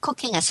history of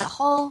cooking as a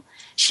whole,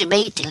 she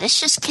made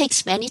delicious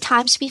cakes many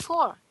times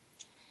before.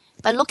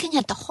 By looking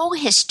at the whole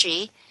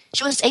history,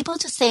 she was able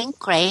to think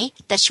gray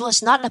that she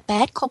was not a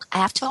bad cook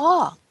after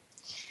all.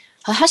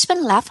 Her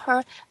husband left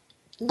her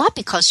not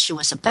because she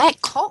was a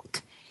bad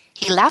cook.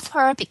 He left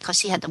her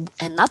because he had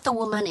another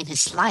woman in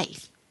his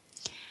life.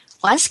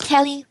 Once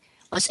Kelly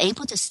was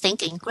able to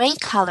think in gray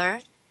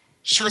color,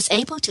 she was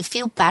able to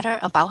feel better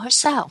about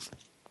herself.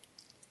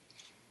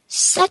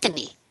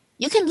 Secondly,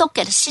 you can look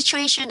at a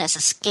situation as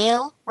a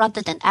scale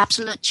rather than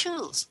absolute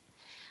truth.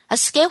 A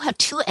scale has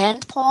two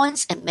end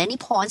points and many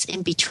points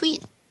in between.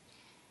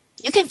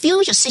 You can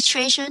view your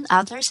situation,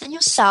 others, and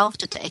yourself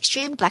to the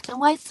extreme black and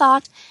white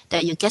thought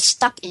that you get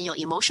stuck in your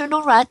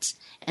emotional ruts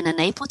and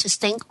unable to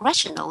think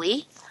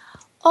rationally,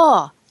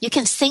 or you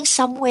can think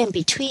somewhere in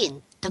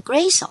between, the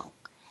gray zone,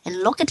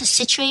 and look at the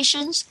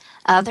situations,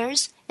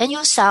 others, and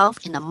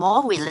yourself in a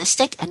more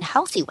realistic and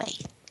healthy way.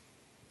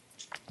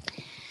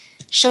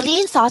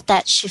 Charlene thought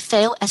that she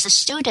failed as a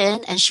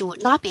student and she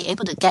would not be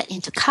able to get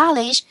into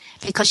college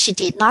because she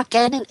did not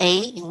get an A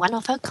in one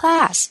of her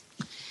classes.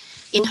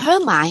 In her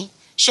mind,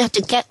 she had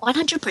to get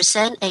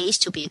 100% A's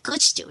to be a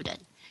good student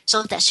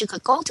so that she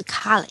could go to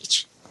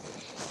college.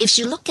 If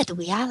she looked at the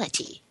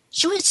reality,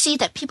 she would see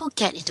that people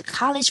get into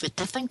college with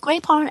different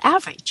grade point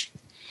average.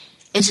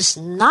 It is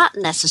not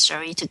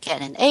necessary to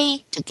get an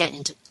A to get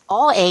into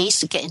all A's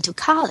to get into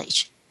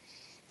college.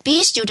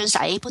 B students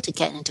are able to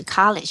get into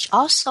college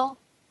also.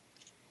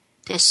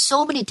 There's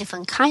so many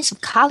different kinds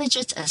of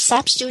colleges that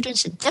accept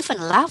students in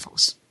different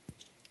levels.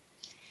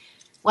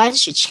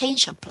 Once she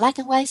changed her black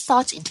and white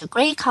thoughts into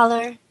gray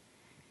color,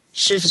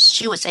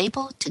 she was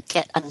able to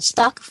get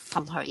unstuck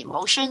from her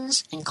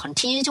emotions and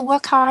continue to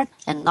work hard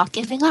and not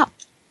giving up.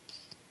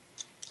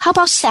 How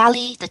about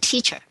Sally, the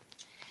teacher?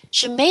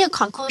 She made a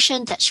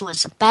conclusion that she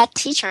was a bad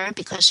teacher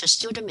because her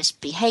student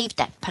misbehaved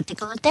that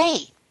particular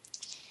day.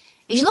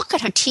 If you look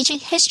at her teaching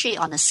history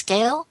on a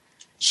scale,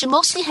 she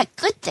mostly had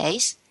good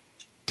days.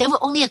 There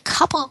were only a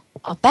couple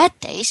of bad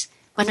days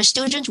when her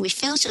students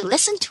refused to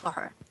listen to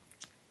her.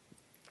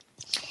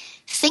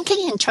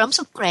 Thinking in terms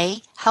of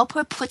gray helped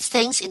her put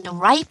things in the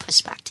right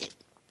perspective.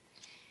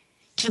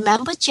 Do you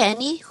remember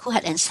Jenny, who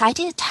had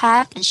anxiety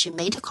attack and she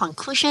made the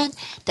conclusion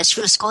that she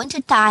was going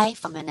to die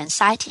from an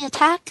anxiety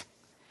attack?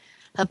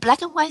 Her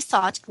black and white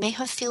thoughts made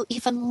her feel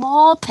even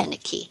more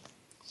panicky.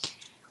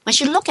 When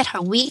she looked at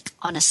her week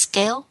on a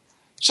scale,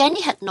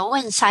 Jenny had no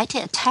anxiety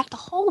attack the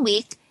whole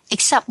week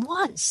except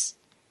once,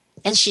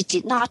 and she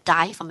did not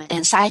die from an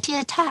anxiety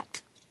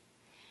attack.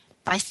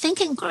 By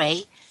thinking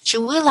gray, she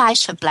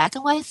realized her black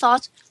and white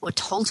thoughts were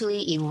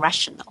totally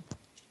irrational.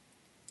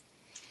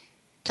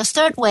 The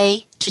third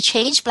way to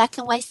change black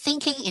and white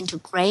thinking into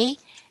gray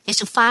is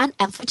to find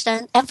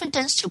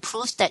evidence to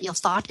prove that your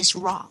thought is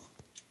wrong.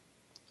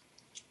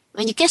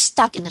 When you get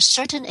stuck in a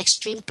certain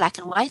extreme black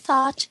and white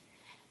thought,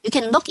 you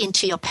can look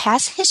into your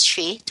past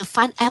history to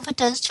find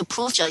evidence to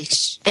prove your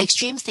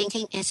extreme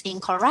thinking is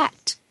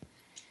incorrect.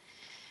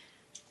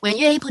 When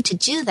you're able to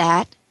do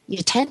that,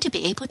 you tend to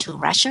be able to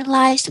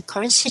rationalize the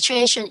current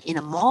situation in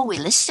a more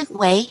realistic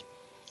way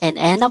and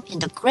end up in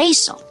the gray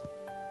zone.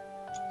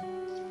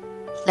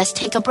 Let's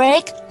take a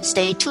break.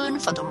 Stay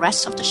tuned for the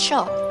rest of the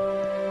show.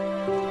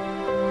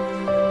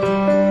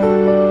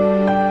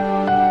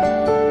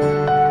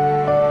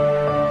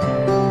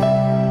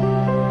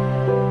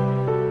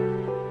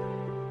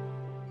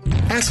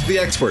 Ask the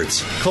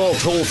experts. Call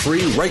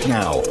toll-free right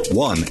now,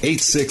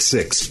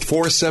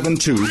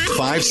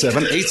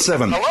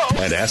 1-866-472-5787.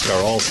 And ask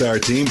our All-Star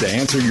team to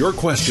answer your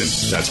question.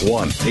 That's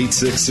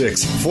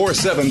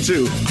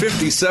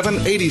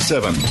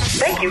 1-866-472-5787.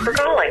 Thank you for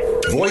calling.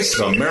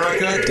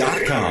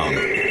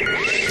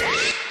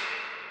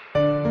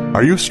 VoiceAmerica.com.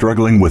 Are you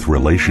struggling with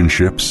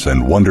relationships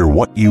and wonder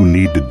what you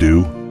need to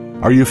do?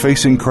 Are you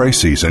facing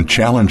crises and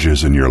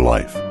challenges in your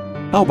life?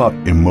 How about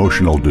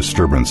emotional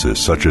disturbances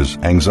such as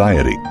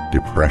anxiety,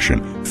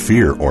 depression,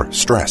 fear, or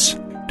stress?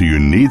 Do you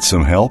need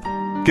some help?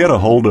 Get a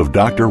hold of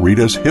Dr.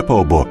 Rita's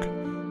Hippo book.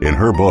 In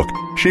her book,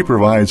 she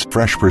provides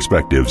fresh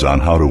perspectives on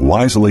how to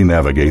wisely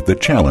navigate the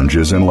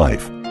challenges in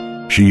life.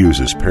 She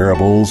uses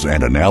parables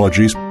and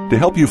analogies to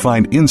help you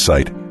find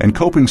insight and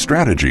coping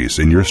strategies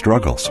in your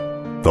struggles.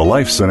 The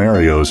life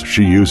scenarios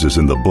she uses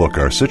in the book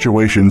are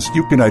situations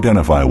you can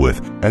identify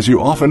with, as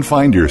you often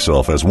find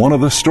yourself as one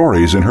of the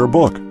stories in her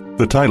book.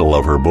 The title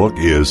of her book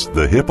is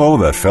The Hippo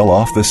That Fell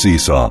Off the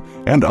Seesaw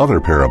and Other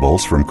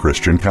Parables from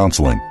Christian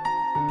Counseling.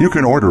 You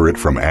can order it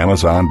from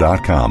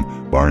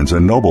Amazon.com,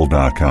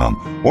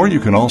 BarnesandNoble.com, or you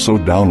can also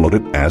download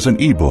it as an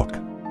ebook.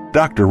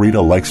 Dr.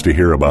 Rita likes to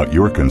hear about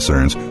your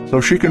concerns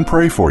so she can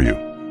pray for you.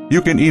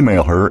 You can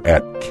email her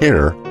at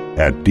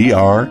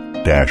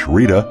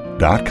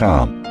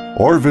care@dr-rita.com.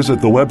 or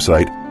visit the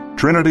website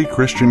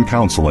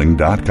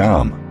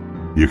trinitychristiancounseling.com.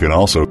 You can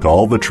also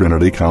call the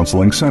Trinity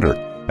Counseling Center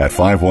at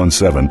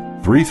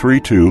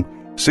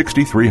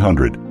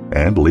 517-332-6300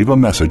 and leave a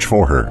message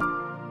for her.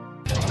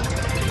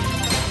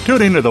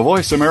 Tune in to the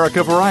Voice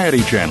America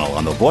Variety channel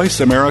on the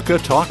Voice America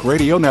Talk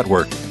Radio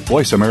Network.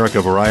 Voice America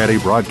Variety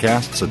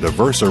broadcasts a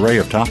diverse array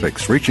of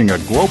topics reaching a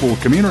global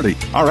community.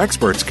 Our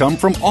experts come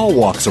from all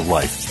walks of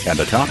life, and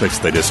the topics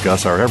they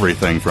discuss are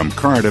everything from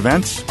current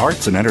events,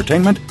 arts and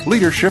entertainment,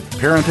 leadership,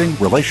 parenting,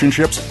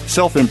 relationships,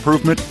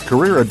 self-improvement,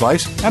 career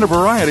advice, and a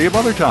variety of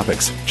other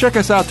topics. Check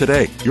us out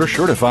today. You're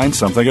sure to find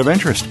something of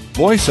interest.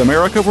 Voice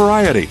America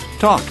Variety.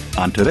 Talk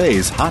on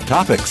today's hot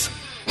topics.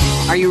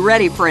 Are you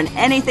ready for an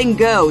anything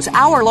goes,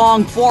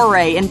 hour-long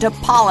foray into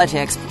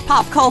politics,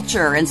 pop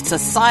culture, and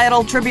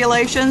societal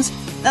tribulations?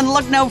 Then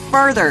look no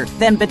further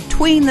than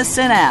Between the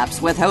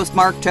Synapse with host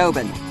Mark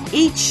Tobin.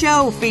 Each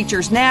show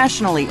features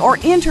nationally or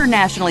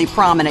internationally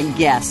prominent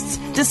guests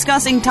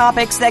discussing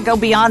topics that go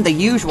beyond the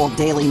usual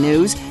daily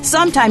news,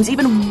 sometimes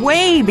even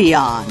way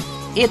beyond.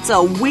 It's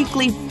a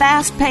weekly,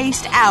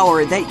 fast-paced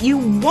hour that you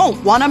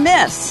won't want to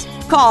miss.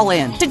 Call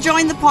in to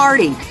join the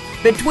party.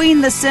 Between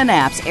the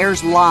Synapse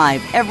airs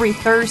live every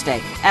Thursday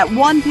at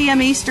 1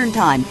 p.m. Eastern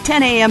Time,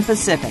 10 a.m.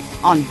 Pacific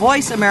on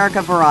Voice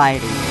America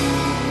Variety.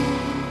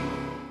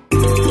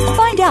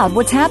 Find out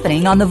what's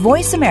happening on the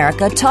Voice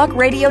America Talk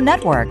Radio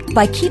Network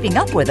by keeping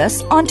up with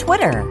us on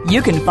Twitter.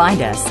 You can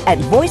find us at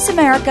Voice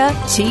America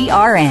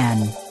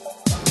TRN.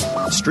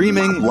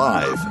 Streaming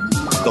live,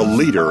 the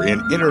leader in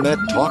Internet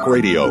talk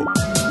radio,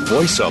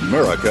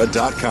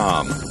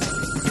 voiceamerica.com.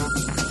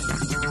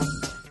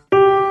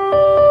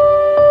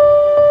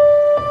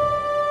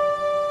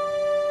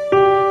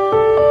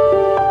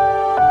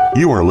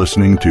 You are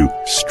listening to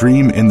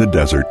Stream in the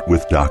Desert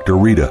with Dr.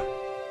 Rita.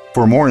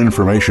 For more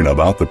information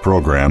about the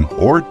program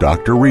or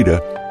Dr.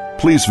 Rita,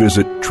 please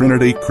visit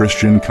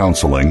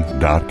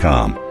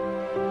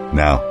trinitychristiancounseling.com.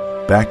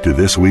 Now, back to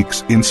this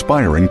week's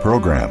inspiring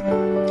program.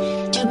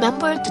 Do you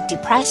remember the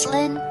depressed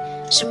Lynn?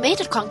 She made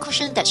the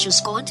conclusion that she was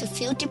going to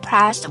feel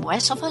depressed the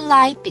rest of her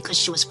life because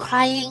she was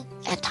crying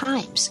at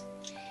times.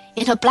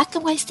 In her black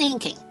and white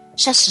thinking,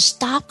 she has to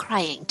stop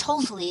crying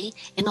totally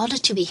in order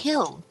to be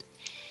healed.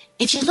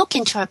 If you look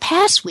into her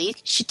past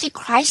week, she did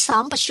cry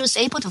some, but she was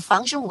able to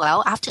function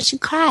well after she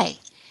cried.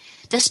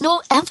 There's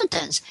no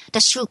evidence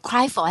that she would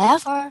cry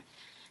forever.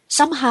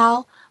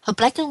 Somehow, her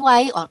black and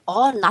white or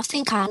all or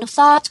nothing kind of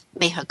thought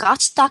made her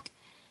got stuck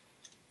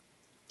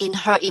in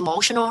her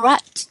emotional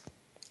rut.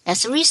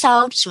 As a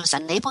result, she was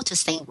unable to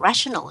think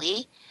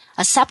rationally,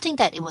 accepting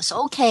that it was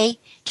okay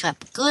to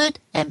have good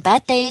and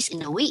bad days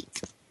in a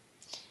week.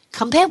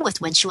 Compared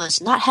with when she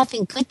was not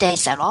having good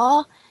days at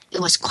all,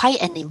 it was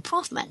quite an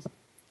improvement.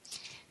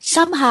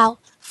 Somehow,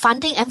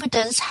 finding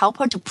evidence helped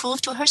her to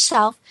prove to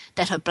herself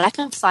that her black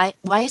and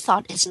white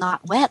thought is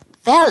not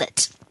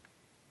valid.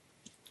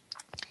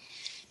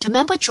 Do you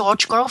remember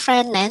George's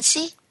girlfriend,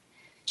 Nancy?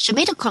 She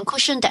made a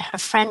conclusion that her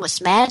friend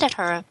was mad at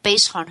her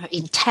based on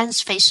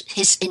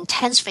his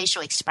intense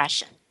facial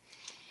expression.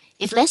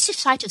 If Nancy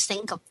tried to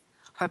think of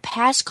her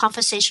past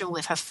conversation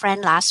with her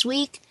friend last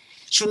week,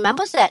 she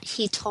remembered that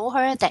he told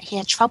her that he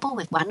had trouble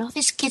with one of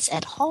his kids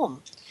at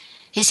home.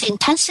 His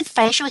intensive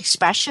facial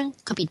expression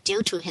could be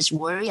due to his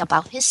worry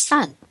about his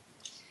son.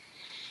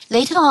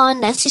 Later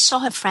on, Nancy saw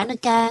her friend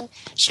again.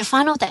 She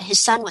found out that his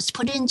son was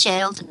put in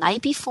jail the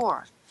night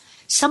before.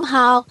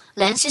 Somehow,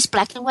 Nancy's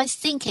black and white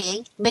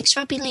thinking makes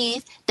her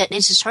believe that it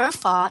is her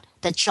fault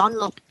that John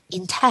looked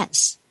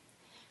intense.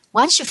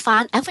 Once she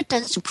found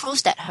evidence to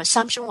prove that her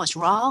assumption was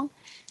wrong,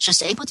 she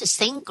was able to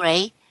think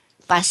gray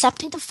by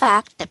accepting the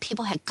fact that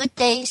people had good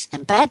days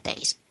and bad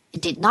days.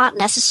 It did not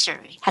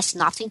necessarily has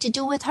nothing to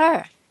do with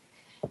her.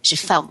 She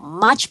felt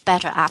much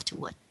better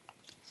afterward.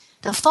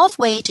 The fourth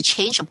way to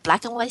change your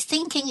black and white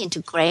thinking into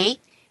gray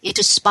is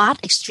to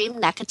spot extreme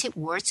negative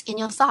words in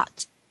your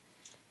thought.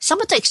 Some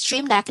of the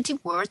extreme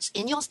negative words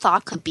in your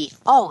thought could be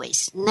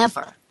always,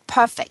 never,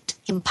 perfect,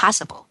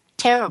 impossible,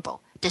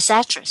 terrible,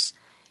 disastrous,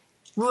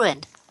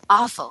 ruined,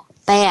 awful,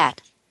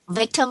 bad,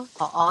 victim,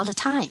 or all the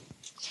time.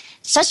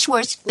 Such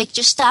words make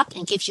you stuck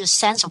and give you a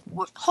sense of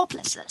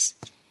hopelessness.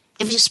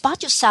 If you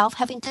spot yourself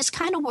having this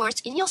kind of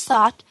words in your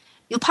thought,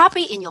 you're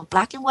probably in your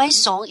black and white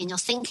zone in your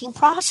thinking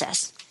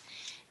process.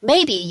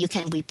 Maybe you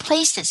can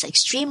replace these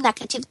extreme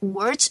negative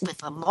words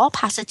with a more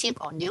positive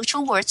or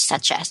neutral words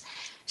such as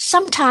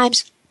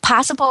sometimes,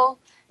 possible,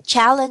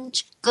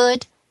 challenge,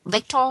 good,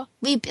 victor,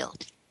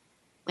 rebuild.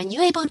 When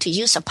you're able to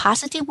use a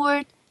positive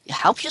word, you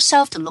help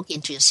yourself to look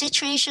into your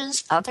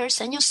situations,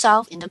 others, and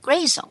yourself in the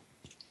gray zone.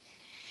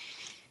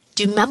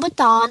 Do you remember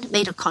Don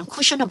made a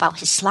conclusion about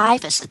his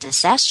life as a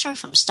disaster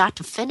from start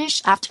to finish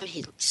after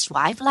his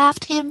wife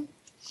left him?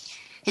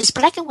 His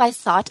black and white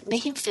thought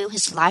made him feel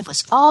his life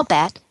was all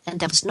bad and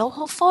there was no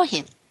hope for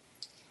him.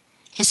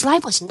 His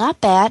life was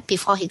not bad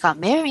before he got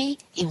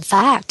married. In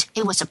fact,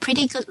 it was a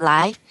pretty good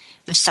life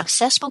with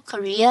successful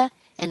career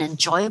and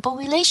enjoyable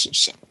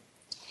relationship.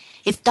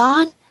 If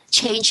Don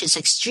changed his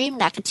extreme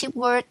negative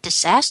word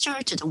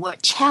disaster to the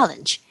word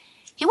challenge,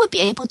 he would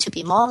be able to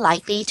be more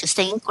likely to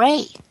think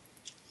gray.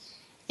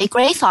 A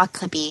gray thought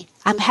could be,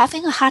 I'm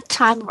having a hard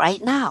time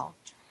right now,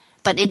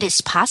 but it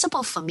is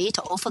possible for me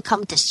to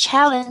overcome this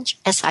challenge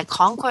as I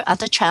conquer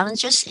other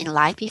challenges in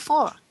life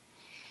before.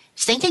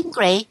 Thinking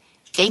gray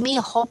gave me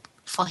a hope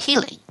for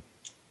healing.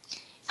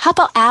 How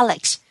about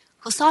Alex,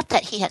 who thought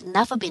that he had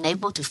never been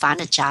able to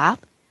find a job?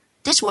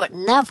 This word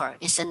never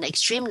is an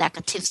extreme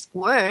negative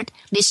word,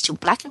 leads to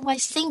black and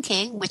white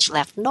thinking, which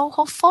left no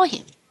hope for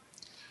him.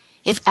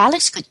 If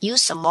Alex could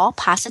use some more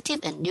positive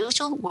and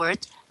neutral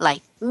words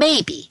like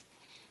maybe,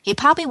 he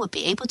probably would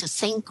be able to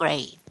think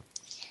gray.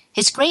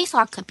 His gray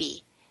thought could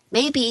be,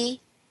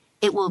 maybe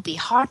it will be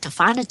hard to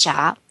find a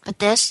job, but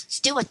there's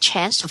still a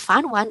chance to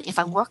find one if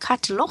I work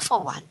hard to look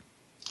for one.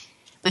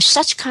 With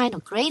such kind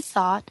of gray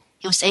thought,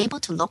 he was able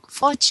to look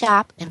for a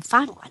job and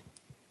find one.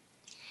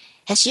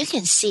 As you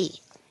can see,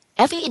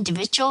 every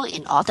individual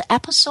in all the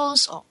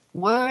episodes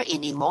were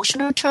in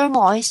emotional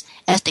turmoil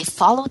as they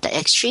followed the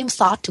extreme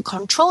thought to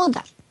control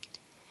them.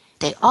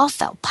 They all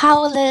felt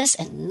powerless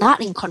and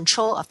not in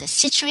control of the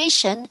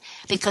situation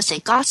because they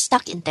got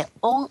stuck in their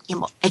own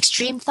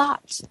extreme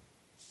thoughts.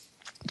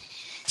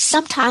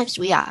 Sometimes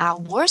we are our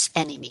worst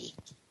enemy.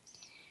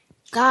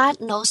 God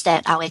knows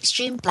that our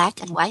extreme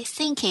black and white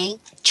thinking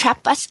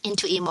trap us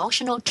into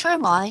emotional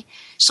turmoil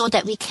so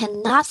that we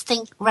cannot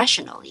think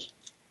rationally.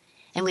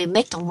 And we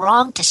make the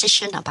wrong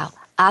decision about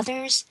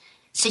others,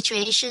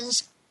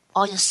 situations,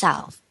 or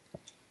yourself.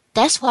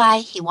 That's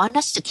why He wants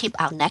us to keep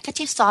our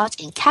negative thoughts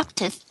in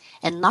captive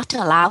and not to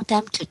allow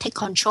them to take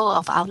control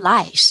of our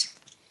lives.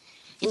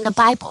 In the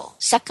Bible,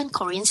 2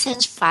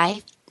 Corinthians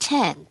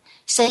 5:10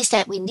 says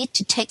that we need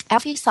to take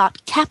every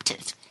thought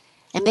captive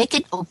and make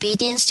it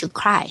obedience to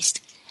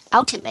Christ.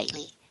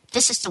 Ultimately,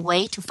 this is the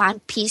way to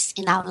find peace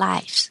in our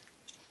lives.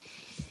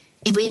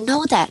 If we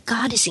know that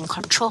God is in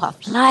control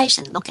of lives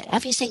and look at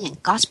everything in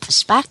God's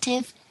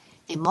perspective,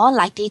 we're more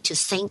likely to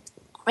think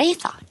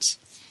great thoughts.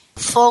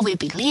 For we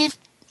believe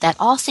that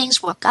all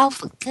things work out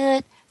for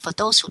good for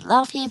those who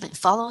love Him and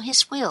follow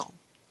His will.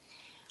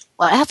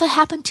 Whatever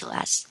happened to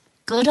us,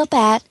 good or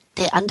bad,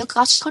 they're under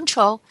God's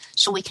control,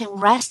 so we can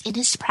rest in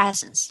His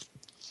presence.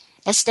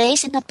 As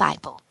states in the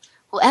Bible,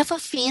 whoever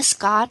fears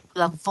God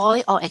will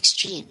avoid all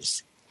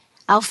extremes.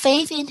 Our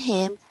faith in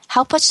Him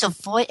helps us to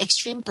avoid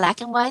extreme black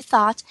and white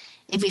thoughts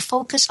if we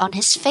focus on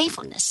His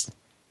faithfulness.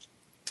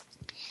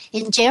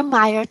 In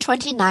Jeremiah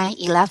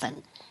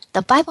 29:11,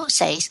 the Bible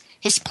says,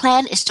 His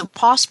plan is to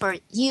prosper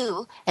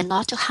you and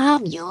not to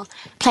harm you,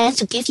 plans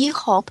to give you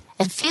hope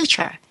and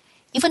future,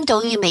 even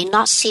though you may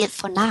not see it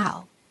for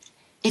now.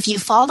 If you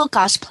follow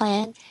God's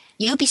plan,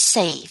 you'll be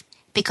saved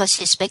because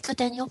He's bigger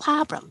than your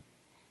problem.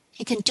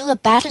 He can do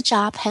a better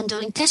job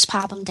handling this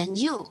problem than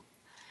you.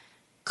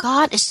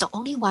 God is the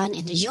only one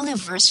in the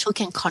universe who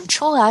can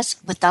control us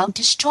without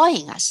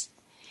destroying us.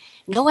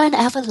 No one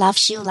ever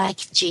loves you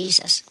like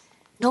Jesus.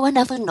 No one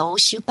ever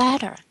knows you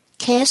better,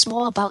 cares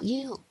more about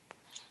you.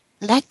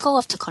 Let go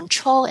of the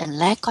control and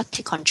let God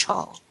take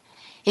control.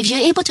 If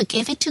you're able to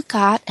give it to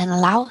God and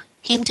allow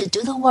Him to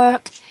do the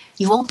work,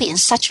 you won't be in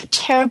such a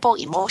terrible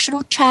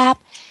emotional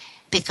trap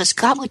because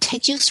God will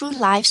take you through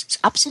life's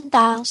ups and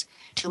downs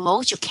to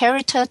mold your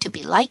character to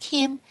be like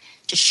Him,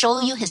 to show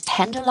you His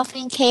tender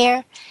loving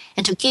care,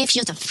 and to give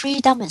you the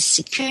freedom and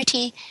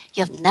security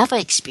you have never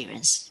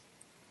experienced.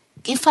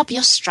 Give up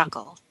your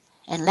struggle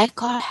and let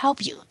God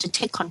help you to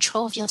take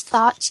control of your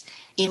thoughts,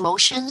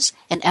 emotions,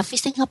 and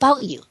everything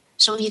about you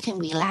so you can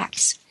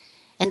relax.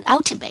 And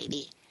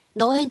ultimately,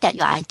 knowing that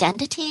your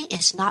identity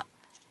is not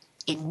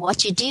in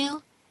what you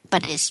do,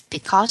 but is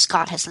because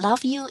God has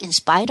loved you in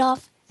spite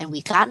of and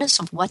regardless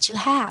of what you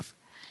have.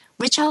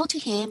 Reach out to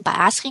Him by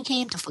asking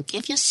Him to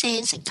forgive your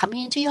sins and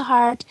coming into your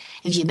heart.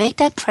 If you make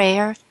that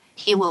prayer,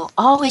 He will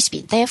always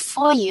be there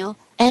for you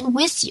and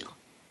with you.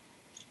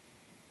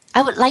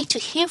 I would like to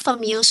hear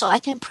from you so I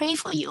can pray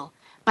for you.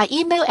 My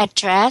email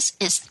address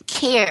is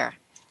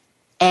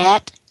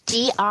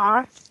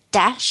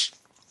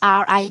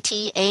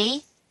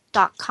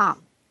care@dr-rita.com.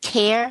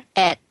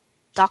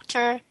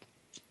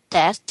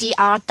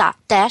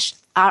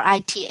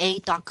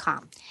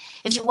 care@dr-rita.com.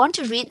 If you want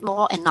to read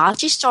more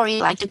analogy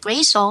story like the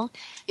Gray Zone,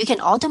 you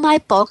can order my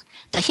book,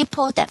 The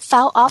Hippo That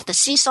Fell Off the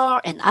Seesaw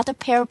and Other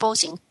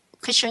Parables in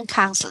Christian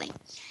Counseling,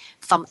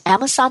 from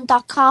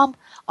Amazon.com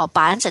or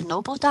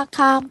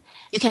BarnesandNoble.com.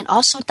 You can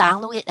also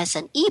download it as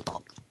an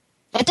ebook.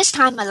 At this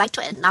time, I'd like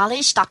to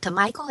acknowledge Dr.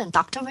 Michael and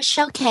Dr.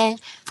 Rochelle Kang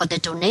for the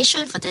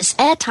donation for this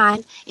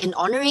airtime in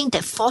honoring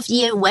their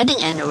 4th-year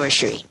wedding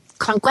anniversary.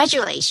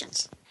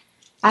 Congratulations!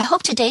 I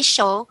hope today's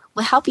show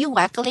will help you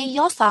regulate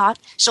your thought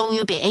so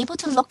you'll be able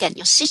to look at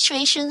your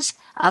situations,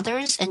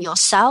 others, and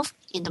yourself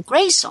in the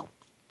gray zone.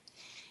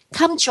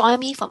 Come join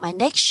me for my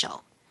next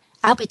show.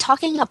 I'll be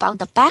talking about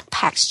the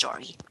backpack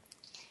story.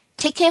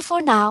 Take care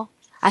for now.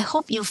 I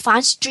hope you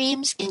find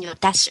streams in your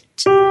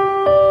desert.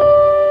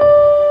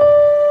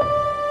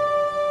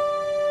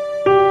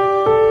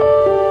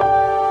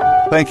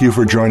 Thank you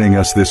for joining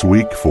us this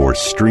week for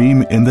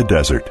Stream in the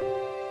Desert.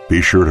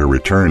 Be sure to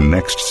return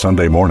next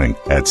Sunday morning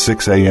at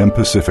 6 a.m.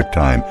 Pacific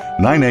Time,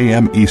 9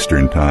 a.m.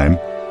 Eastern Time,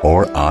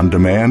 or on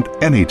demand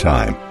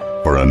anytime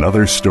for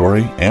another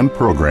story and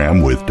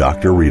program with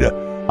Dr. Rita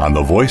on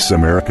the Voice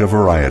America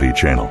Variety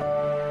Channel.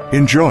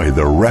 Enjoy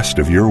the rest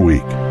of your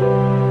week.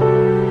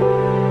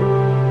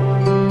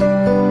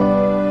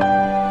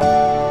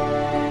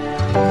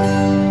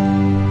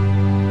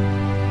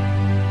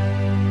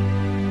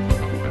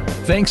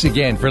 Thanks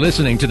again for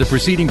listening to the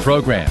preceding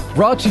program,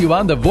 brought to you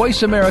on the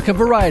Voice America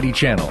Variety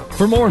Channel.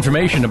 For more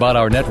information about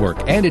our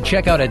network and to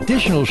check out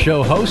additional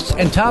show hosts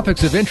and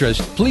topics of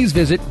interest, please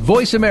visit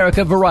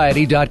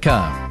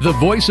VoiceAmericaVariety.com. The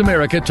Voice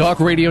America Talk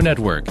Radio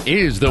Network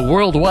is the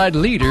worldwide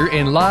leader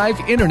in live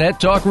Internet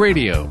talk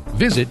radio.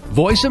 Visit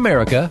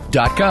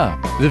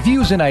VoiceAmerica.com. The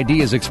views and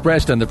ideas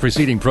expressed on the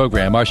preceding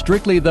program are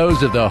strictly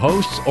those of the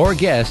hosts or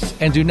guests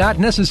and do not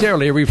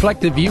necessarily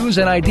reflect the views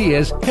and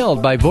ideas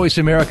held by Voice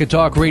America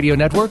Talk Radio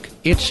Network,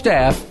 its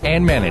staff,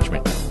 and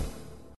management.